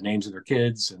 get to know the names of their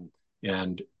kids,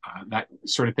 and that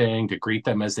sort of thing, to greet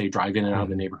them as they drive in and out of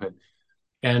the neighborhood.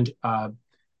 And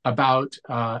about,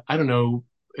 I don't know,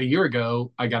 a year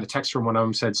ago, I got a text from one of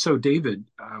them, said, "So David,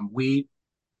 we've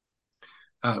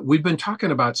been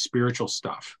talking about spiritual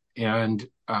stuff, and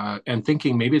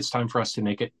thinking maybe it's time for us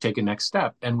to take a next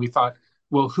step." And we thought,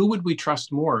 well, who would we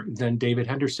trust more than David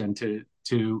Henderson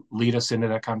to lead us into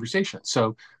that conversation?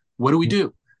 So what do we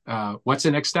do? What's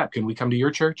the next step? Can we come to your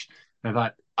church? And I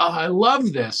thought, oh, I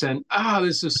love this. And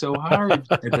this is so hard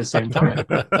at the same time.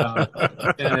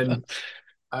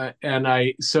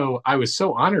 So I was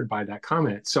so honored by that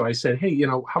comment. So I said, hey,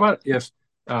 how about if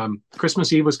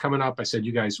Christmas Eve was coming up? I said,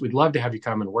 you guys, we'd love to have you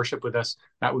come and worship with us.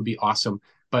 That would be awesome.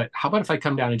 But how about if I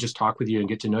come down and just talk with you and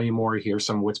get to know you more, hear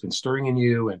some of what's been stirring in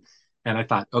you? And I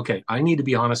thought, okay, I need to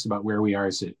be honest about where we are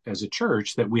as a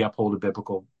church, that we uphold a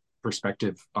biblical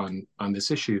perspective on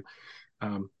this issue,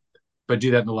 but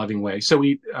do that in a loving way. So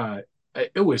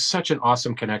it was such an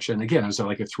awesome connection. Again, it was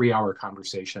like a 3-hour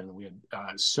conversation. We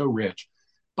had so rich.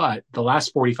 But the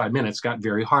last 45 minutes got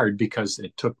very hard because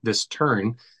it took this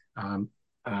turn.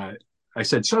 I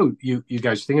said, so you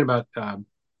guys are thinking about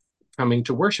coming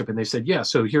to worship? And they said, yeah.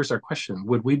 So here's our question.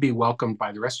 Would we be welcomed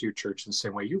by the rest of your church in the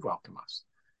same way you welcome us?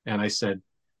 And I said,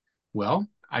 well,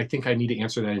 I think I need to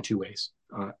answer that in two ways.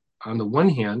 On the one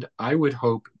hand, I would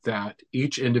hope that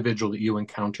each individual that you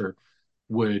encounter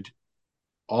would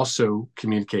also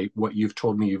communicate what you've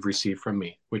told me you've received from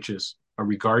me, which is a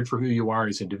regard for who you are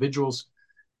as individuals,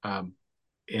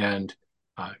 and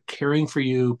caring for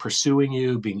you, pursuing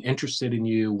you, being interested in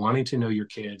you, wanting to know your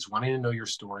kids, wanting to know your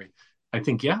story. I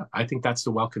think that's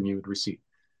the welcome you would receive.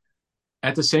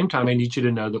 At the same time, I need you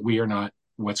to know that we are not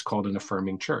what's called an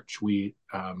affirming church. We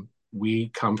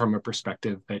come from a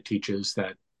perspective that teaches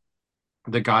that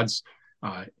God's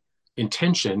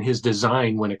intention, his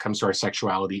design when it comes to our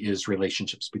sexuality, is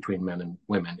relationships between men and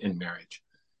women in marriage.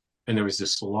 And there was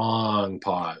this long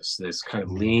pause, this kind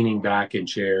of leaning back in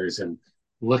chairs and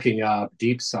looking up,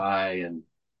 deep sigh, and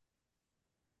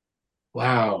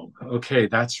wow, okay,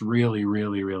 that's really,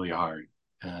 really, really hard.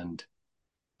 And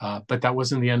but that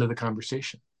wasn't the end of the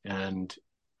conversation. And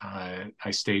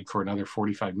I stayed for another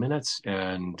 45 minutes,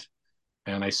 and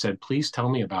I said, please tell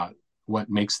me about what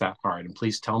makes that hard, and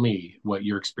please tell me what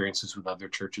your experiences with other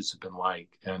churches have been like.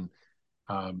 And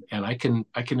I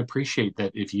can appreciate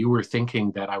that if you were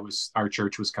thinking that our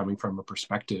church was coming from a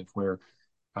perspective where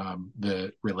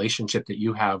the relationship that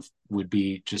you have would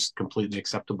be just completely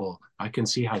acceptable, I can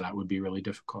see how that would be really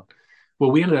difficult. Well,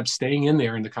 we ended up staying in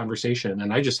there in the conversation,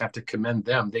 and I just have to commend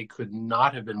them. They could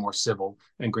not have been more civil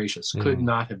and gracious, could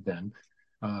not have been.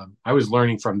 I was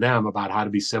learning from them about how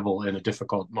to be civil in a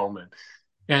difficult moment.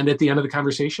 And at the end of the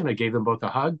conversation, I gave them both a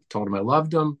hug, told them I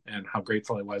loved them and how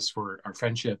grateful I was for our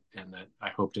friendship, and that I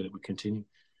hoped that it would continue.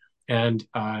 And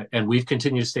we've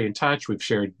continued to stay in touch.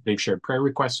 They've shared prayer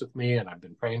requests with me, and I've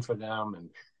been praying for them.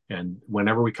 And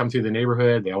whenever we come through the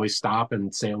neighborhood, they always stop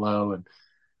and say hello. And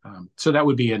so that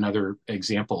would be another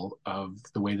example of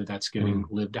the way that that's getting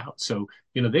lived out. So,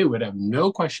 they would have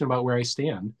no question about where I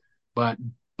stand, but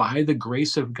by the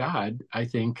grace of God, I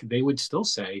think they would still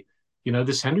say,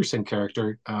 this Henderson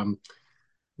character,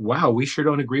 wow, we sure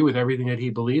don't agree with everything that he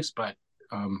believes, but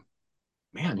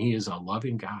man, he is a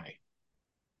loving guy.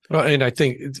 Well, and I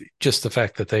think just the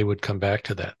fact that they would come back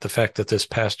to that, the fact that this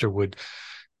pastor would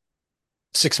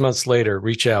 6 months later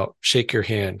reach out, shake your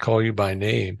hand, call you by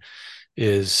name,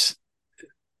 is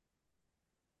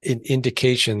an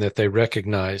indication that they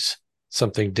recognize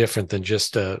something different than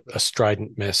just a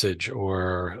strident message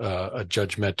or a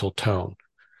judgmental tone.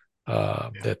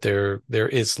 That there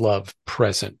is love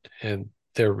present, and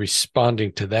they're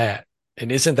responding to that.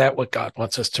 And isn't that what God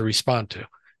wants us to respond to?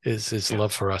 Is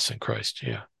love for us in Christ?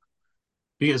 Yeah.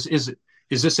 Because is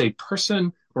this a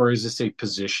person or is this a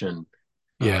position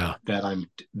Yeah. that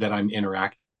I'm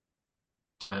interacting,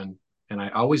 and I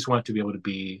always want to be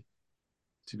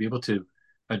able to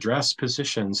address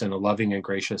positions in a loving and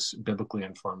gracious, biblically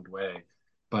informed way,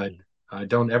 but I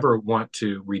don't ever want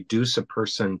to reduce a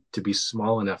person to be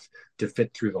small enough to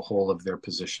fit through the whole of their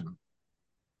position.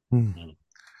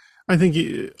 I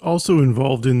think also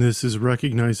involved in this is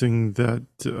recognizing that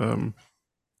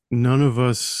none of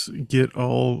us get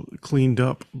all cleaned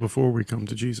up before we come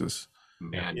to Jesus.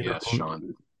 Man, You yes, know,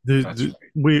 Sean. That's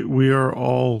right. we are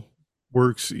all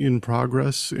works in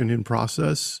progress and in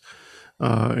process,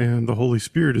 and the Holy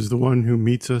Spirit is the one who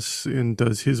meets us and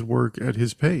does His work at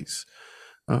His pace,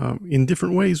 in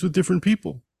different ways with different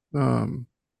people. And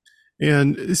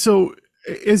so,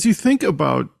 as you think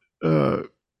about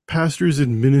pastors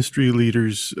and ministry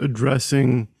leaders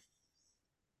addressing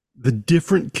the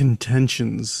different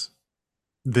contentions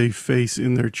they face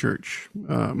in their church,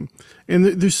 and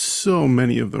there's so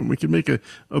many of them, we could make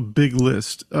a big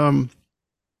list.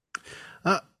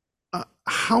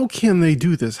 How can they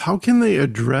do this? How can they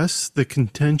address the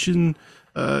contention,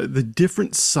 the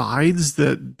different sides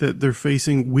that they're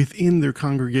facing within their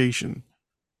congregation,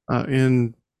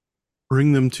 and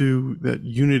bring them to that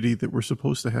unity that we're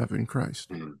supposed to have in Christ?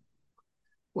 Mm-hmm.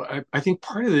 Well, I think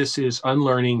part of this is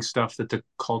unlearning stuff that the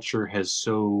culture has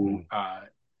so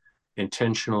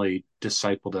intentionally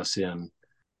discipled us in,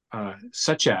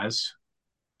 such as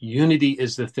unity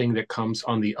is the thing that comes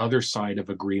on the other side of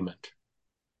agreement.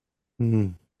 Mm-hmm.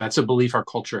 That's a belief our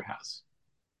culture has.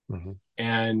 Mm-hmm.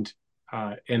 And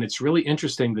it's really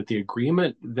interesting that the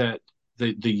agreement that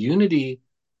the unity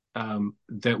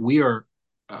that we are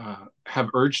have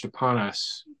urged upon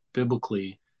us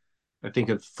biblically, I think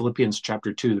of Philippians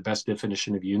chapter 2, the best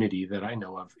definition of unity that I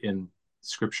know of in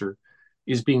Scripture,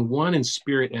 is being one in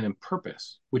spirit and in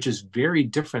purpose, which is very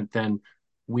different than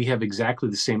we have exactly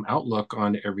the same outlook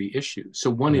on every issue. So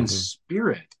one in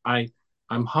spirit,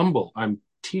 I'm humble, I'm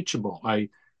teachable, I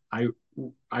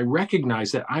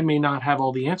recognize that I may not have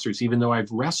all the answers, even though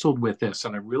I've wrestled with this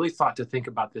and I really thought to think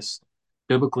about this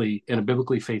biblically in a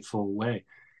biblically faithful way.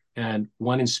 And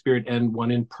one in spirit and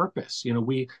one in purpose. You know,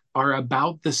 we are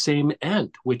about the same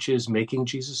end, which is making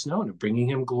Jesus known and bringing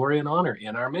him glory and honor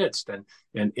in our midst and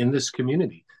in this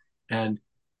community. And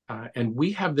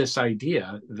we have this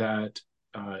idea that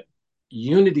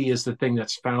unity is the thing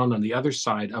that's found on the other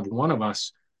side of one of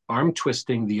us arm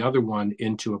twisting the other one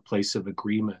into a place of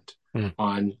agreement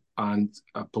on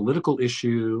a political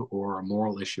issue or a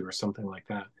moral issue or something like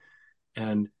that.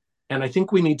 And I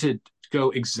think we need to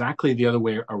go exactly the other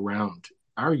way around.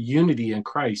 Our unity in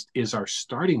Christ is our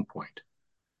starting point,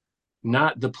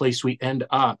 not the place we end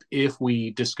up if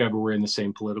we discover we're in the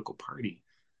same political party.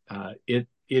 It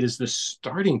is the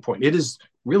starting point. It is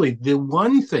really the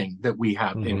one thing that we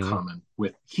have in common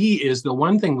with. He is the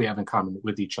one thing we have in common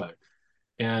with each other.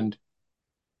 And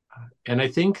I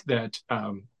think that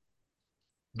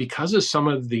because of some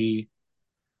of the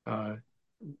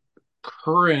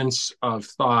currents of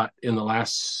thought in the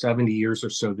last 70 years or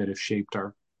so that have shaped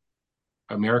our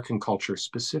American culture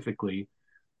specifically,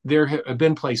 there have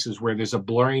been places where there's a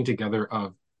blurring together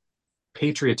of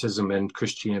patriotism and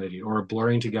Christianity, or a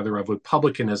blurring together of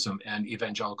republicanism and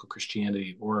evangelical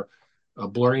Christianity, or a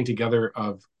blurring together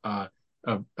of a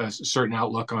certain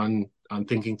outlook on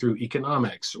thinking through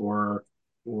economics, or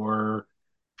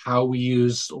how we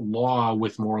use law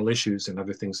with moral issues and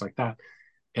other things like that.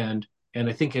 And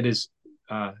I think it is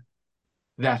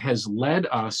that has led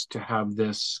us to have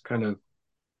this kind of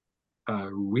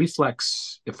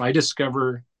reflex. If I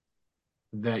discover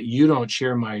that you don't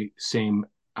share my same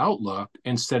outlook,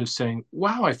 instead of saying,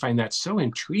 wow, I find that so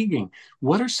intriguing.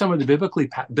 What are some of the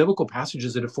biblical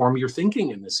passages that inform your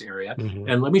thinking in this area?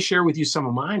 And let me share with you some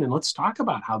of mine, and let's talk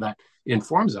about how that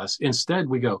informs us. Instead,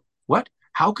 we go, what?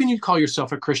 How can you call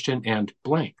yourself a Christian and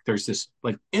blank? There's this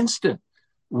like instant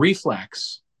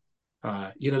reflex.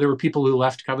 There were people who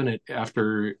left covenant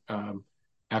after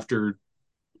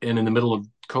in the middle of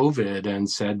COVID and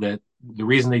said that the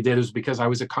reason they did is because I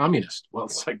was a communist. Well,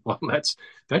 it's like, well, that's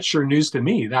sure news to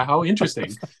me. How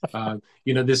interesting.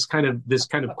 This kind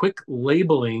of quick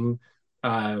labeling,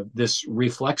 this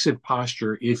reflexive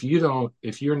posture. If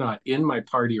you're not in my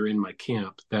party or in my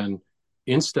camp, then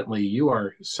instantly you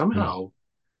are somehow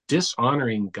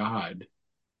dishonoring God.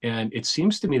 And it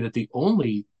seems to me that the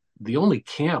only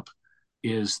camp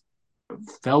is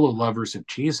fellow lovers of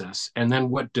Jesus. And then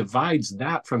what divides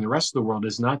that from the rest of the world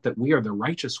is not that we are the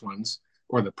righteous ones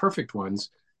or the perfect ones.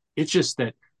 It's just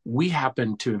that we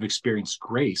happen to have experienced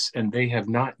grace and they have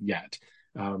not yet.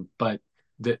 But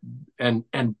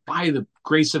by the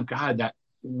grace of God, that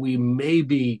we may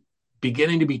be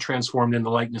beginning to be transformed in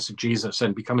the likeness of Jesus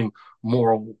and becoming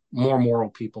more moral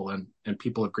people and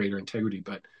people of greater integrity.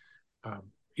 But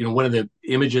one of the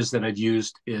images that I've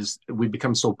used is we've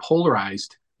become so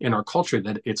polarized in our culture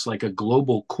that it's like a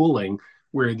global cooling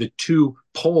where the two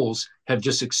poles have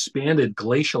just expanded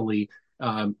glacially.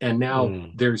 And now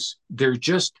there's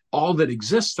just all that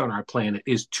exists on our planet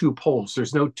is two poles.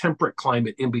 There's no temperate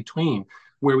climate in between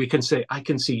where we can say, I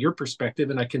can see your perspective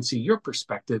and I can see your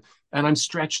perspective. And I'm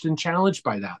stretched and challenged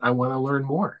by that. I want to learn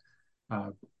more.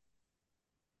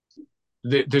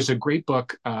 There's a great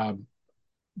book written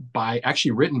by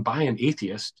an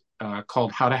atheist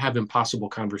called How to Have Impossible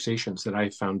Conversations that I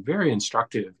found very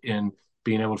instructive in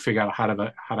being able to figure out how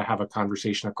to have a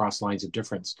conversation across lines of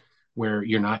difference, where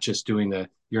you're not just doing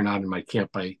you're not in my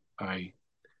camp, I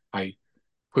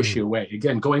push you away.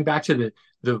 Again, going back to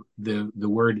the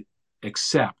word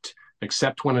accept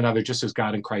one another just as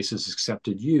God in Christ has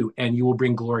accepted you, and you will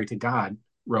bring glory to God,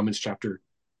 Romans chapter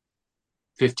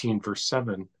 15, verse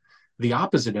 7. The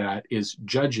opposite of that is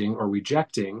judging or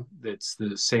rejecting. That's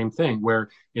the same thing, where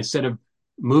instead of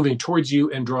moving towards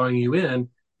you and drawing you in,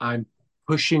 I'm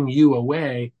pushing you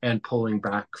away and pulling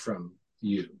back from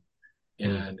you.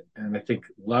 And I think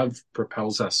love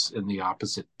propels us in the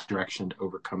opposite direction to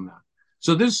overcome that.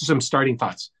 So this is some starting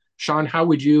thoughts. Sean, how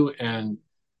would you and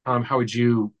Tom, how would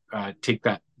you take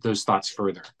those thoughts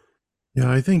further? Yeah,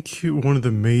 I think one of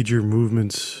the major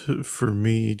movements for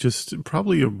me, just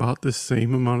probably about the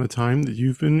same amount of time that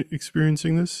you've been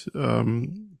experiencing this,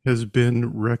 has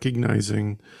been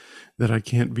recognizing that I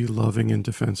can't be loving and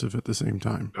defensive at the same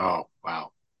time. Oh,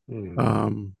 wow.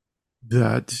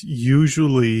 That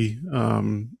usually,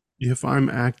 if I'm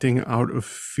acting out of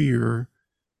fear,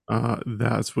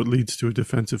 that's what leads to a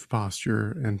defensive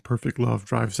posture, and perfect love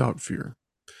drives out fear.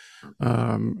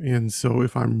 And so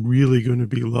if I'm really going to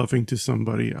be loving to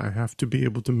somebody, I have to be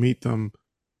able to meet them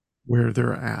where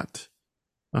they're at,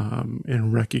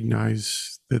 and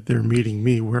recognize that they're meeting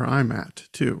me where I'm at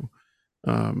too.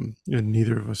 And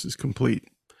neither of us is complete.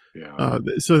 Yeah.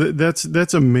 So that's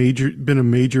been a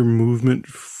major movement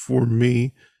for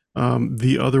me.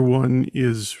 The other one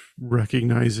is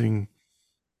recognizing,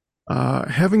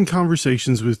 having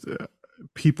conversations with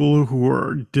people who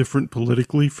are different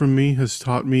politically from me has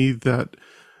taught me that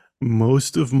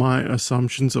most of my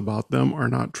assumptions about them are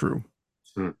not true.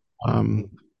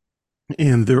 And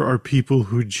there are people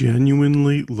who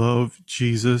genuinely love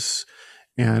Jesus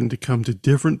and come to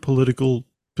different political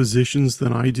positions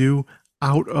than I do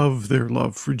out of their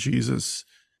love for Jesus.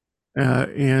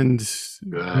 And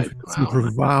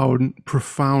some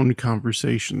profound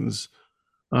conversations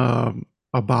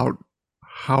about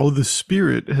how the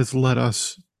Spirit has led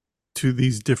us to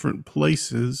these different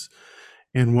places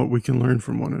and what we can learn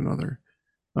from one another.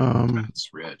 That's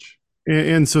rich.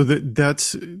 And so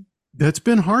that's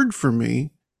been hard for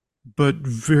me, but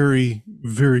very,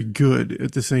 very good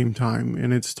at the same time.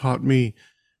 And it's taught me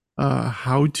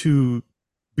how to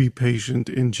be patient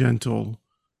and gentle,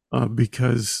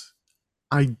 because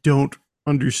I don't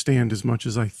understand as much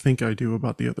as I think I do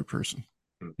about the other person.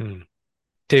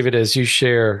 David, as you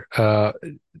share,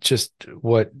 just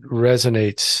what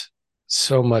resonates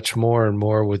so much more and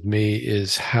more with me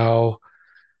is how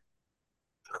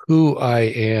who I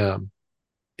am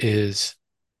is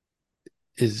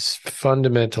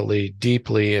fundamentally,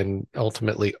 deeply, and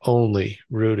ultimately only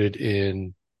rooted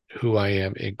in who I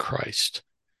am in Christ.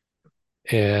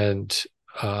 And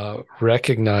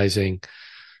recognizing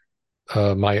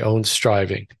my own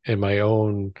striving and my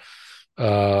own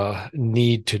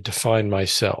need to define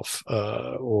myself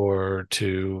or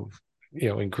to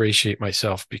ingratiate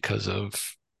myself because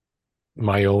of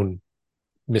my own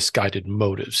misguided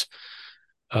motives,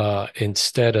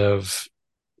 instead of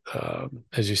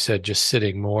as you said, just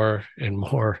sitting more and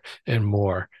more and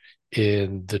more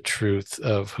in the truth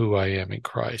of who I am in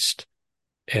Christ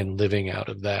and living out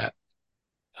of that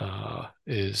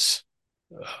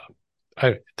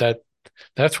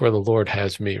that's where the Lord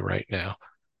has me right now.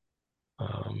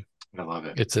 I love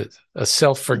it. It's a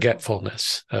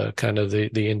self-forgetfulness, kind of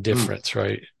the indifference,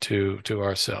 right, to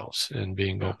ourselves and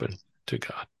being open to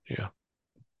God. Yeah.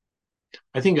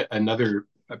 I think another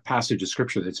passage of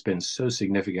scripture that's been so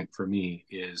significant for me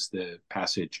is the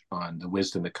passage on the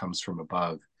wisdom that comes from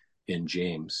above in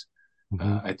James.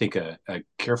 I think a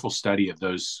careful study of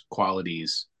those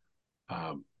qualities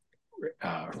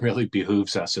really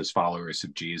behooves us as followers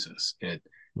of Jesus. It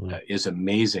is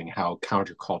amazing how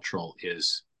countercultural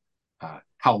is,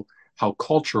 how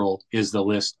cultural is the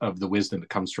list of the wisdom that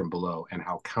comes from below, and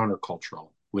how countercultural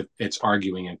with its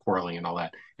arguing and quarreling and all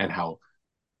that, and how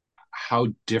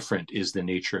different is the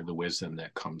nature of the wisdom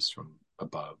that comes from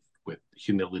above, with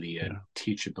humility and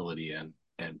teachability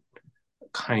and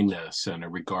kindness and a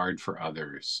regard for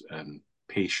others and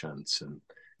patience. And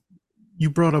you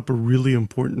brought up a really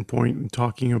important point in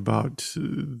talking about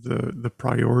the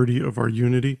priority of our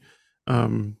unity,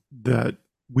 that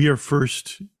we are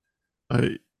first,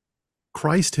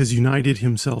 Christ has united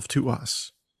himself to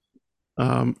us,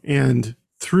 and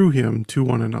through him to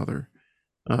one another.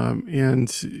 And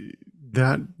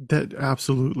that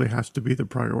absolutely has to be the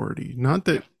priority. Not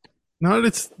that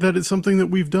it's something that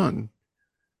we've done,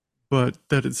 but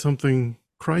that it's something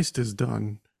Christ has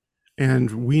done,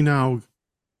 and we now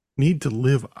need to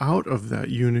live out of that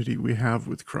unity we have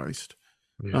with Christ,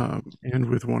 and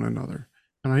with one another.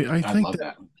 And I think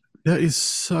that is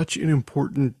such an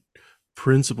important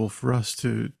principle for us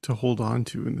to hold on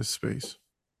to in this space.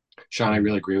 Sean, I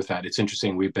really agree with that. It's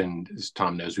interesting. We've been, as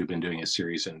Tom knows, we've been doing a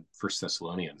series in First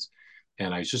Thessalonians,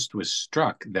 and I just was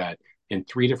struck that in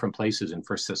 3 different places in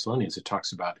First Thessalonians, it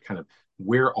talks about kind of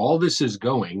where all this is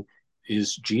going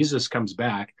is Jesus comes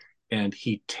back and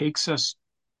he takes us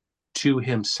to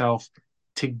himself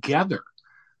together.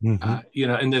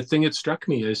 And the thing that struck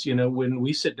me is, when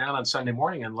we sit down on Sunday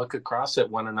morning and look across at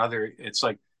one another, it's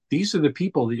like, these are the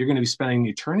people that you're going to be spending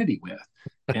eternity with.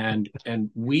 And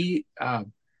we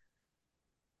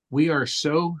are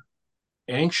so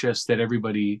anxious that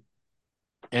everybody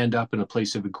end up in a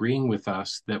place of agreeing with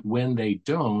us, that when they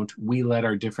don't, we let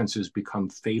our differences become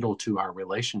fatal to our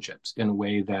relationships in a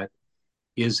way that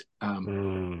is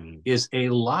a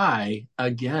lie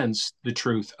against the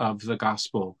truth of the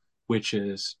gospel, which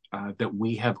is that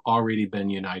we have already been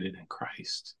united in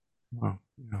Christ. Wow.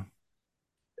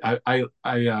 Yeah. I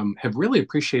have really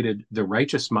appreciated The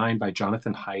Righteous Mind by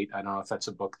Jonathan Haidt. I don't know if that's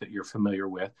a book that you're familiar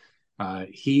with.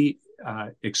 He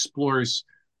explores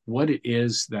what it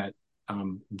is that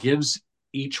gives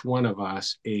each one of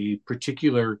us a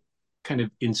particular kind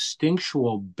of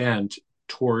instinctual bent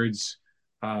towards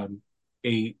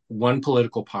one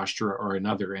political posture or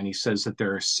another. And he says that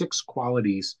there are 6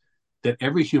 qualities that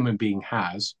every human being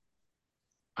has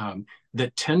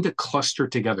that tend to cluster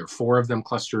together. 4 of them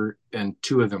cluster and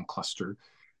 2 of them cluster,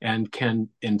 and can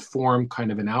inform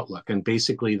kind of an outlook. And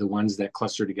basically the ones that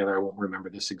cluster together, I won't remember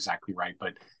this exactly right,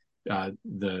 but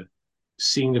the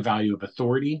seeing the value of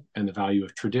authority and the value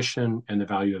of tradition and the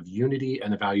value of unity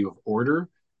and the value of order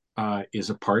is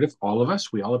a part of all of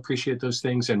us. We all appreciate those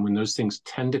things. And when those things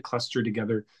tend to cluster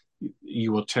together, that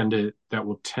will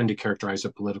tend to characterize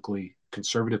a politically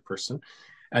conservative person.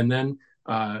 And then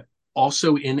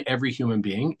also in every human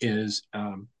being is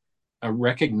a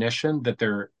recognition that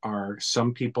there are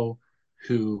some people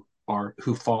who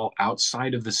fall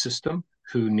outside of the system,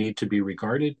 who need to be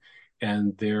regarded,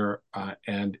 and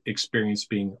and experience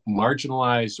being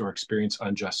marginalized or experience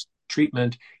unjust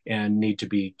treatment and need to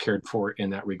be cared for in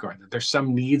that regard. That there's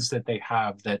some needs that they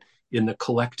have that in the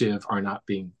collective are not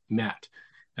being met.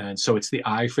 And so it's the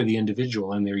I for the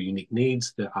individual and their unique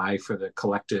needs, the I for the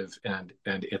collective and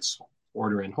its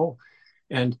order and whole.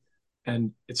 And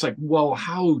it's like, well,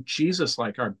 how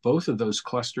Jesus-like are both of those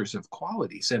clusters of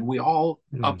qualities? And we all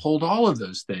uphold all of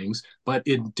those things, but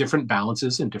in different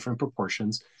balances and different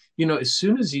proportions. As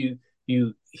soon as you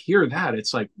hear that,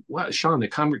 it's like, well, Sean, the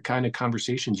kind of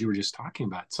conversations you were just talking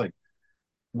about, it's like,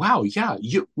 wow, yeah,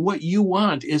 what you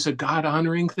want is a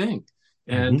God-honoring thing.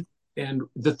 And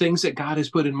the things that God has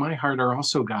put in my heart are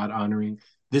also God-honoring.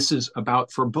 This is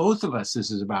about, for both of us, this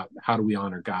is about how do we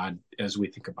honor God as we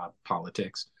think about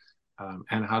politics,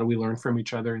 and how do we learn from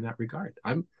each other in that regard.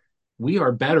 We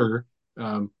are better,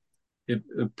 if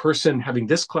a person having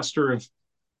this cluster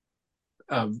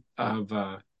of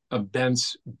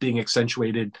bents being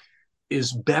accentuated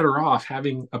is better off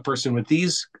having a person with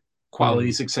these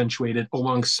qualities accentuated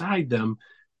alongside them,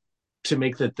 to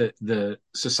make that the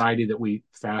society that we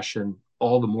fashion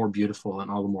all the more beautiful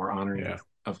and all the more honoring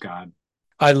of God.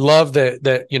 I love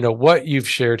that what you've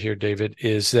shared here, David,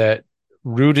 is that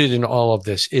rooted in all of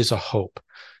this is a hope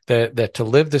that to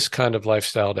live this kind of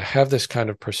lifestyle, to have this kind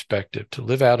of perspective, to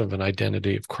live out of an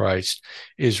identity of Christ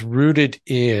is rooted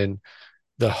in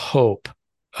the hope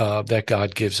that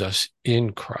God gives us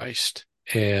in Christ,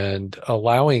 and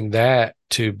allowing that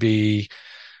to be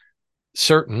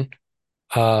certain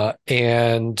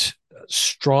and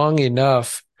strong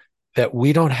enough that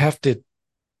we don't have to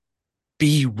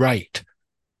be right.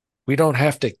 We don't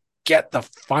have to get the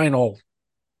final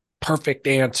perfect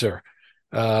answer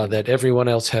that everyone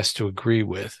else has to agree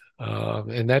with.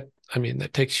 And that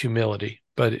takes humility,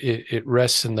 but it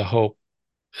rests in the hope,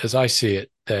 as I see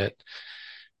it, that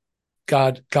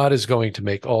God is going to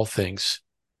make all things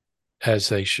as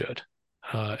they should,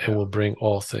 and will bring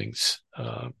all things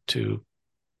to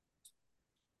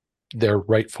their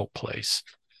rightful place.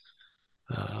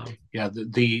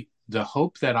 The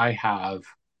hope that I have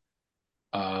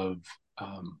of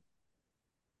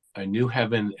a new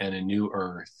heaven and a new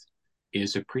earth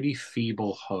is a pretty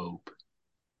feeble hope,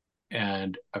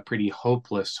 and a pretty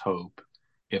hopeless hope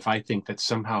if I think that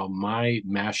somehow my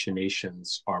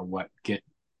machinations are what get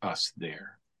us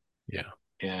there. Yeah.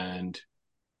 And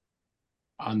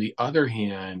on the other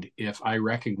hand, if I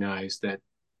recognize that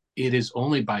it is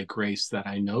only by grace that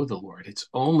I know the Lord, it's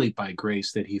only by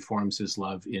grace that he forms his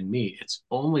love in me, it's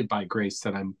only by grace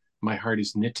that my heart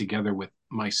is knit together with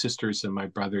my sisters and my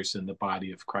brothers in the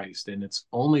body of Christ, and it's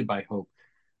only by hope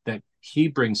that he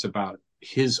brings about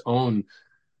his own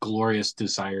glorious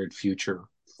desired future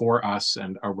for us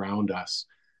and around us.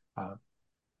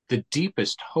 The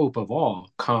deepest hope of all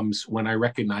comes when I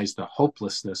recognize the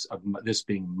hopelessness of this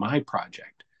being my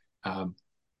project,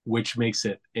 which makes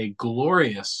it a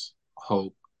glorious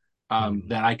hope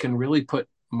that I can really put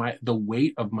the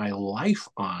weight of my life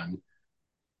on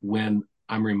when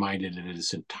I'm reminded that it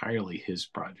is entirely his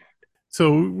project.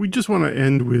 So we just want to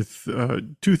end with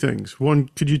two things. One,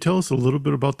 could you tell us a little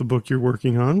bit about the book you're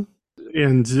working on?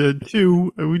 And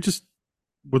two, we just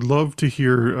would love to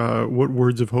hear what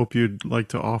words of hope you'd like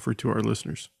to offer to our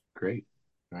listeners. Great.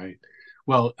 All right.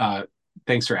 Well,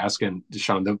 thanks for asking,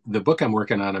 Sean. The book I'm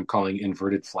working on, I'm calling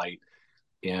Inverted Flight.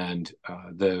 And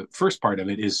the first part of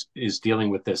it is dealing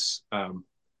with this,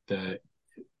 the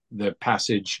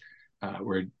passage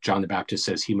where John the Baptist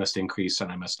says he must increase and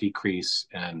I must decrease.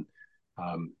 And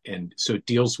so it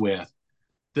deals with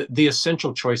the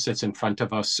essential choice that's in front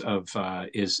of us of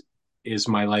is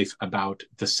my life about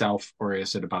the self, or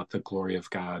is it about the glory of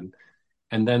God?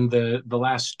 And then the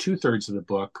last 2/3 of the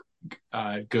book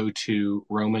go to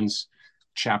Romans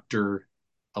chapter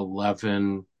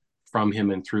 11, from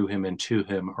him and through him and to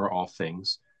him are all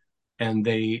things. And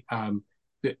the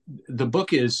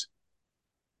book is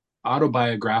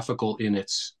autobiographical in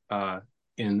its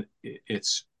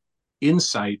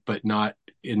insight, but not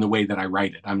in the way that I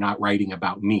write it. I'm not writing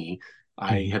about me.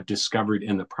 I have discovered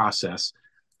in the process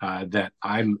that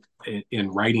I'm in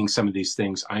writing some of these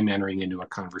things, I'm entering into a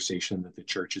conversation that the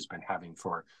church has been having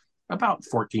for about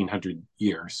 1400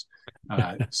 years.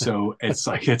 So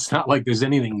it's not like there's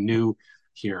anything new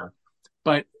here,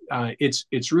 but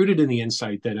it's rooted in the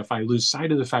insight that if I lose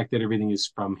sight of the fact that everything is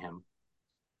from him,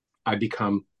 I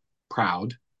become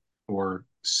proud or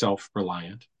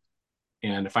self-reliant.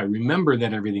 And if I remember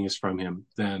that everything is from him,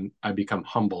 then I become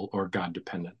humble or God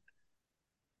dependent.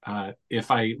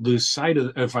 If I lose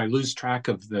track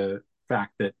of the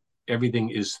fact that everything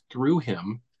is through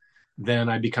him, then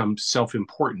I become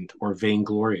self-important or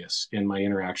vainglorious in my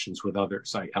interactions with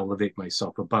others. I elevate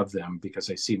myself above them because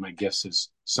I see my gifts as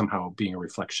somehow being a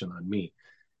reflection on me.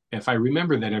 If I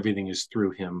remember that everything is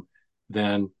through him,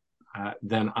 then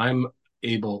I'm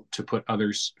able to put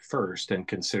others first and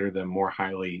consider them more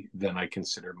highly than I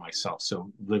consider myself.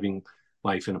 So living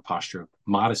life in a posture of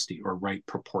modesty or right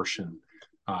proportion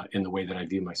in the way that I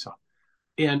view myself.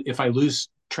 And if I lose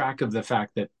track of the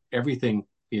fact that everything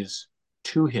is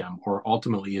to him or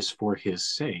ultimately is for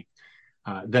his sake,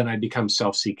 then I become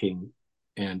self-seeking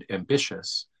and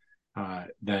ambitious,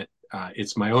 that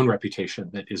it's my own reputation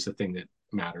that is the thing that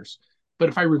matters. But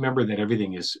if I remember that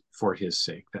everything is for his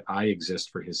sake, that I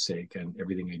exist for his sake, and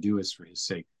everything I do is for his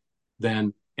sake,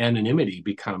 then anonymity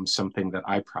becomes something that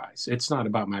I prize. It's not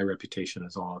about my reputation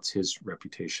at all. It's his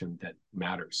reputation that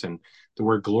matters. And the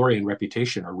word glory and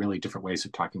reputation are really different ways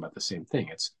of talking about the same thing.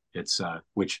 It's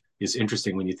which is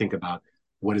interesting when you think about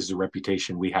what is the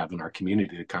reputation we have in our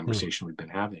community, the conversation we've been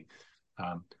having.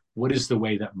 What is the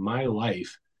way that my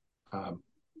life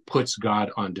puts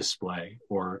God on display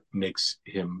or makes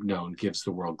him known, gives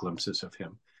the world glimpses of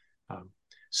him?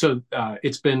 So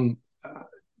it's been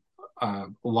a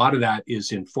lot of that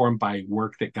is informed by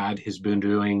work that God has been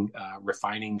doing,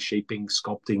 refining, shaping,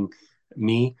 sculpting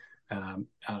me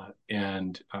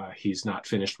and he's not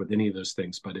finished with any of those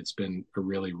things, but it's been a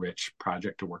really rich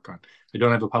project to work on. I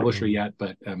don't have a publisher yet,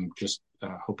 but I'm just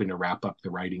hoping to wrap up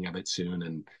the writing of it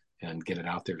soon and get it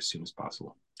out there as soon as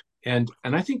possible. And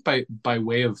I think by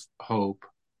way of hope,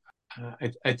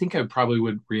 I think I probably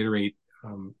would reiterate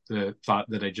the thought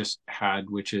that I just had,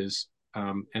 which is,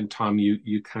 and Tom,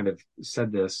 you kind of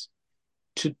said this,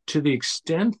 to the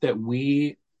extent that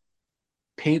we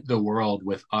paint the world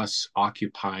with us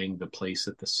occupying the place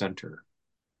at the center,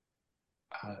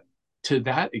 to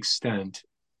that extent,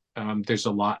 there's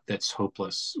a lot that's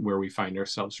hopeless where we find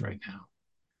ourselves right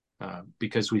now,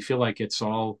 because we feel like it's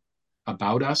all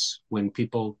about us when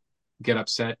people get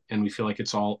upset, and we feel like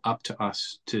it's all up to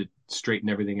us to straighten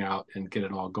everything out and get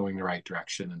it all going the right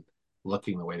direction and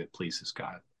looking the way that pleases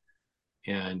God.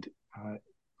 And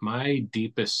my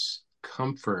deepest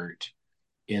comfort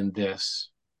in this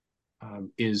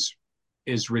is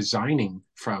resigning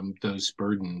from those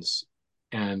burdens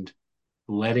and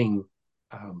letting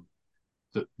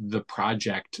the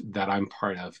project that I'm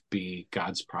part of be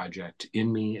God's project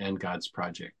in me and God's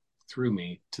project through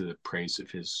me, to the praise of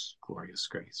his glorious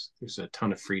grace. There's a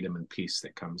ton of freedom and peace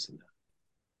that comes in that.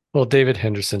 Well, David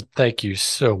Henderson, thank you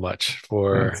so much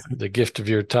for the gift of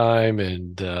your time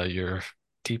and your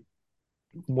deep,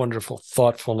 wonderful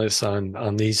thoughtfulness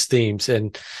on these themes,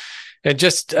 and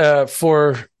just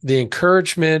for the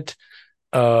encouragement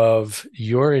of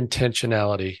your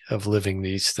intentionality of living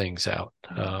these things out.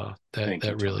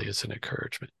 That really is an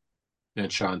encouragement.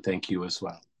 And Sean, thank you as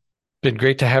well. Been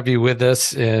great to have you with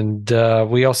us. And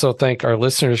we also thank our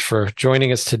listeners for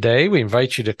joining us today. We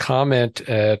invite you to comment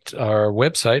at our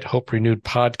website,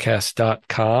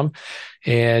 hoperenewedpodcast.com,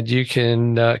 and you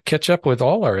can catch up with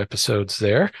all our episodes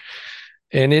there.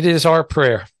 And it is our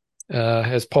prayer,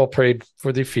 as Paul prayed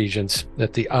for the Ephesians,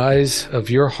 that the eyes of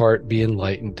your heart be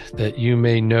enlightened, that you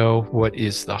may know what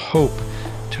is the hope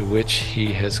to which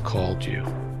he has called you.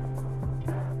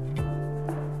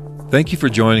 Thank you for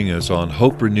joining us on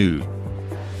Hope Renewed.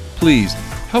 Please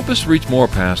help us reach more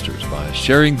pastors by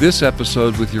sharing this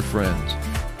episode with your friends.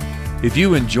 If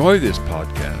you enjoy this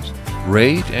podcast,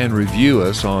 rate and review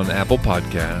us on Apple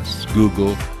Podcasts,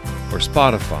 Google, or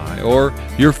Spotify, or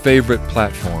your favorite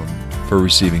platform for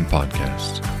receiving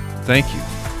podcasts. Thank you.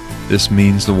 This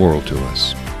means the world to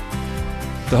us.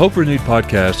 The Hope Renewed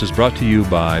podcast is brought to you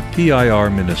by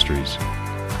PIR Ministries.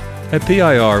 At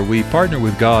PIR, we partner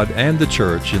with God and the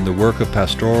church in the work of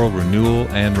pastoral renewal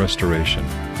and restoration.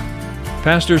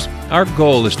 Pastors, our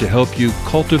goal is to help you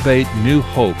cultivate new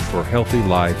hope for healthy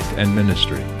life and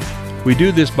ministry. We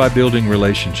do this by building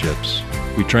relationships.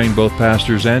 We train both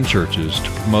pastors and churches to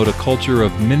promote a culture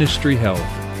of ministry health.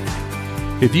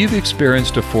 If you've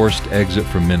experienced a forced exit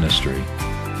from ministry,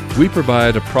 we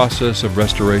provide a process of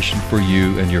restoration for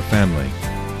you and your family.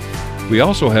 We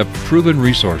also have proven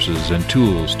resources and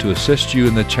tools to assist you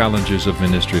in the challenges of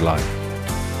ministry life.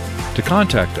 To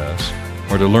contact us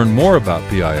or to learn more about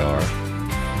PIR,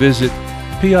 visit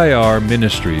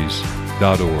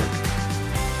pirministries.org.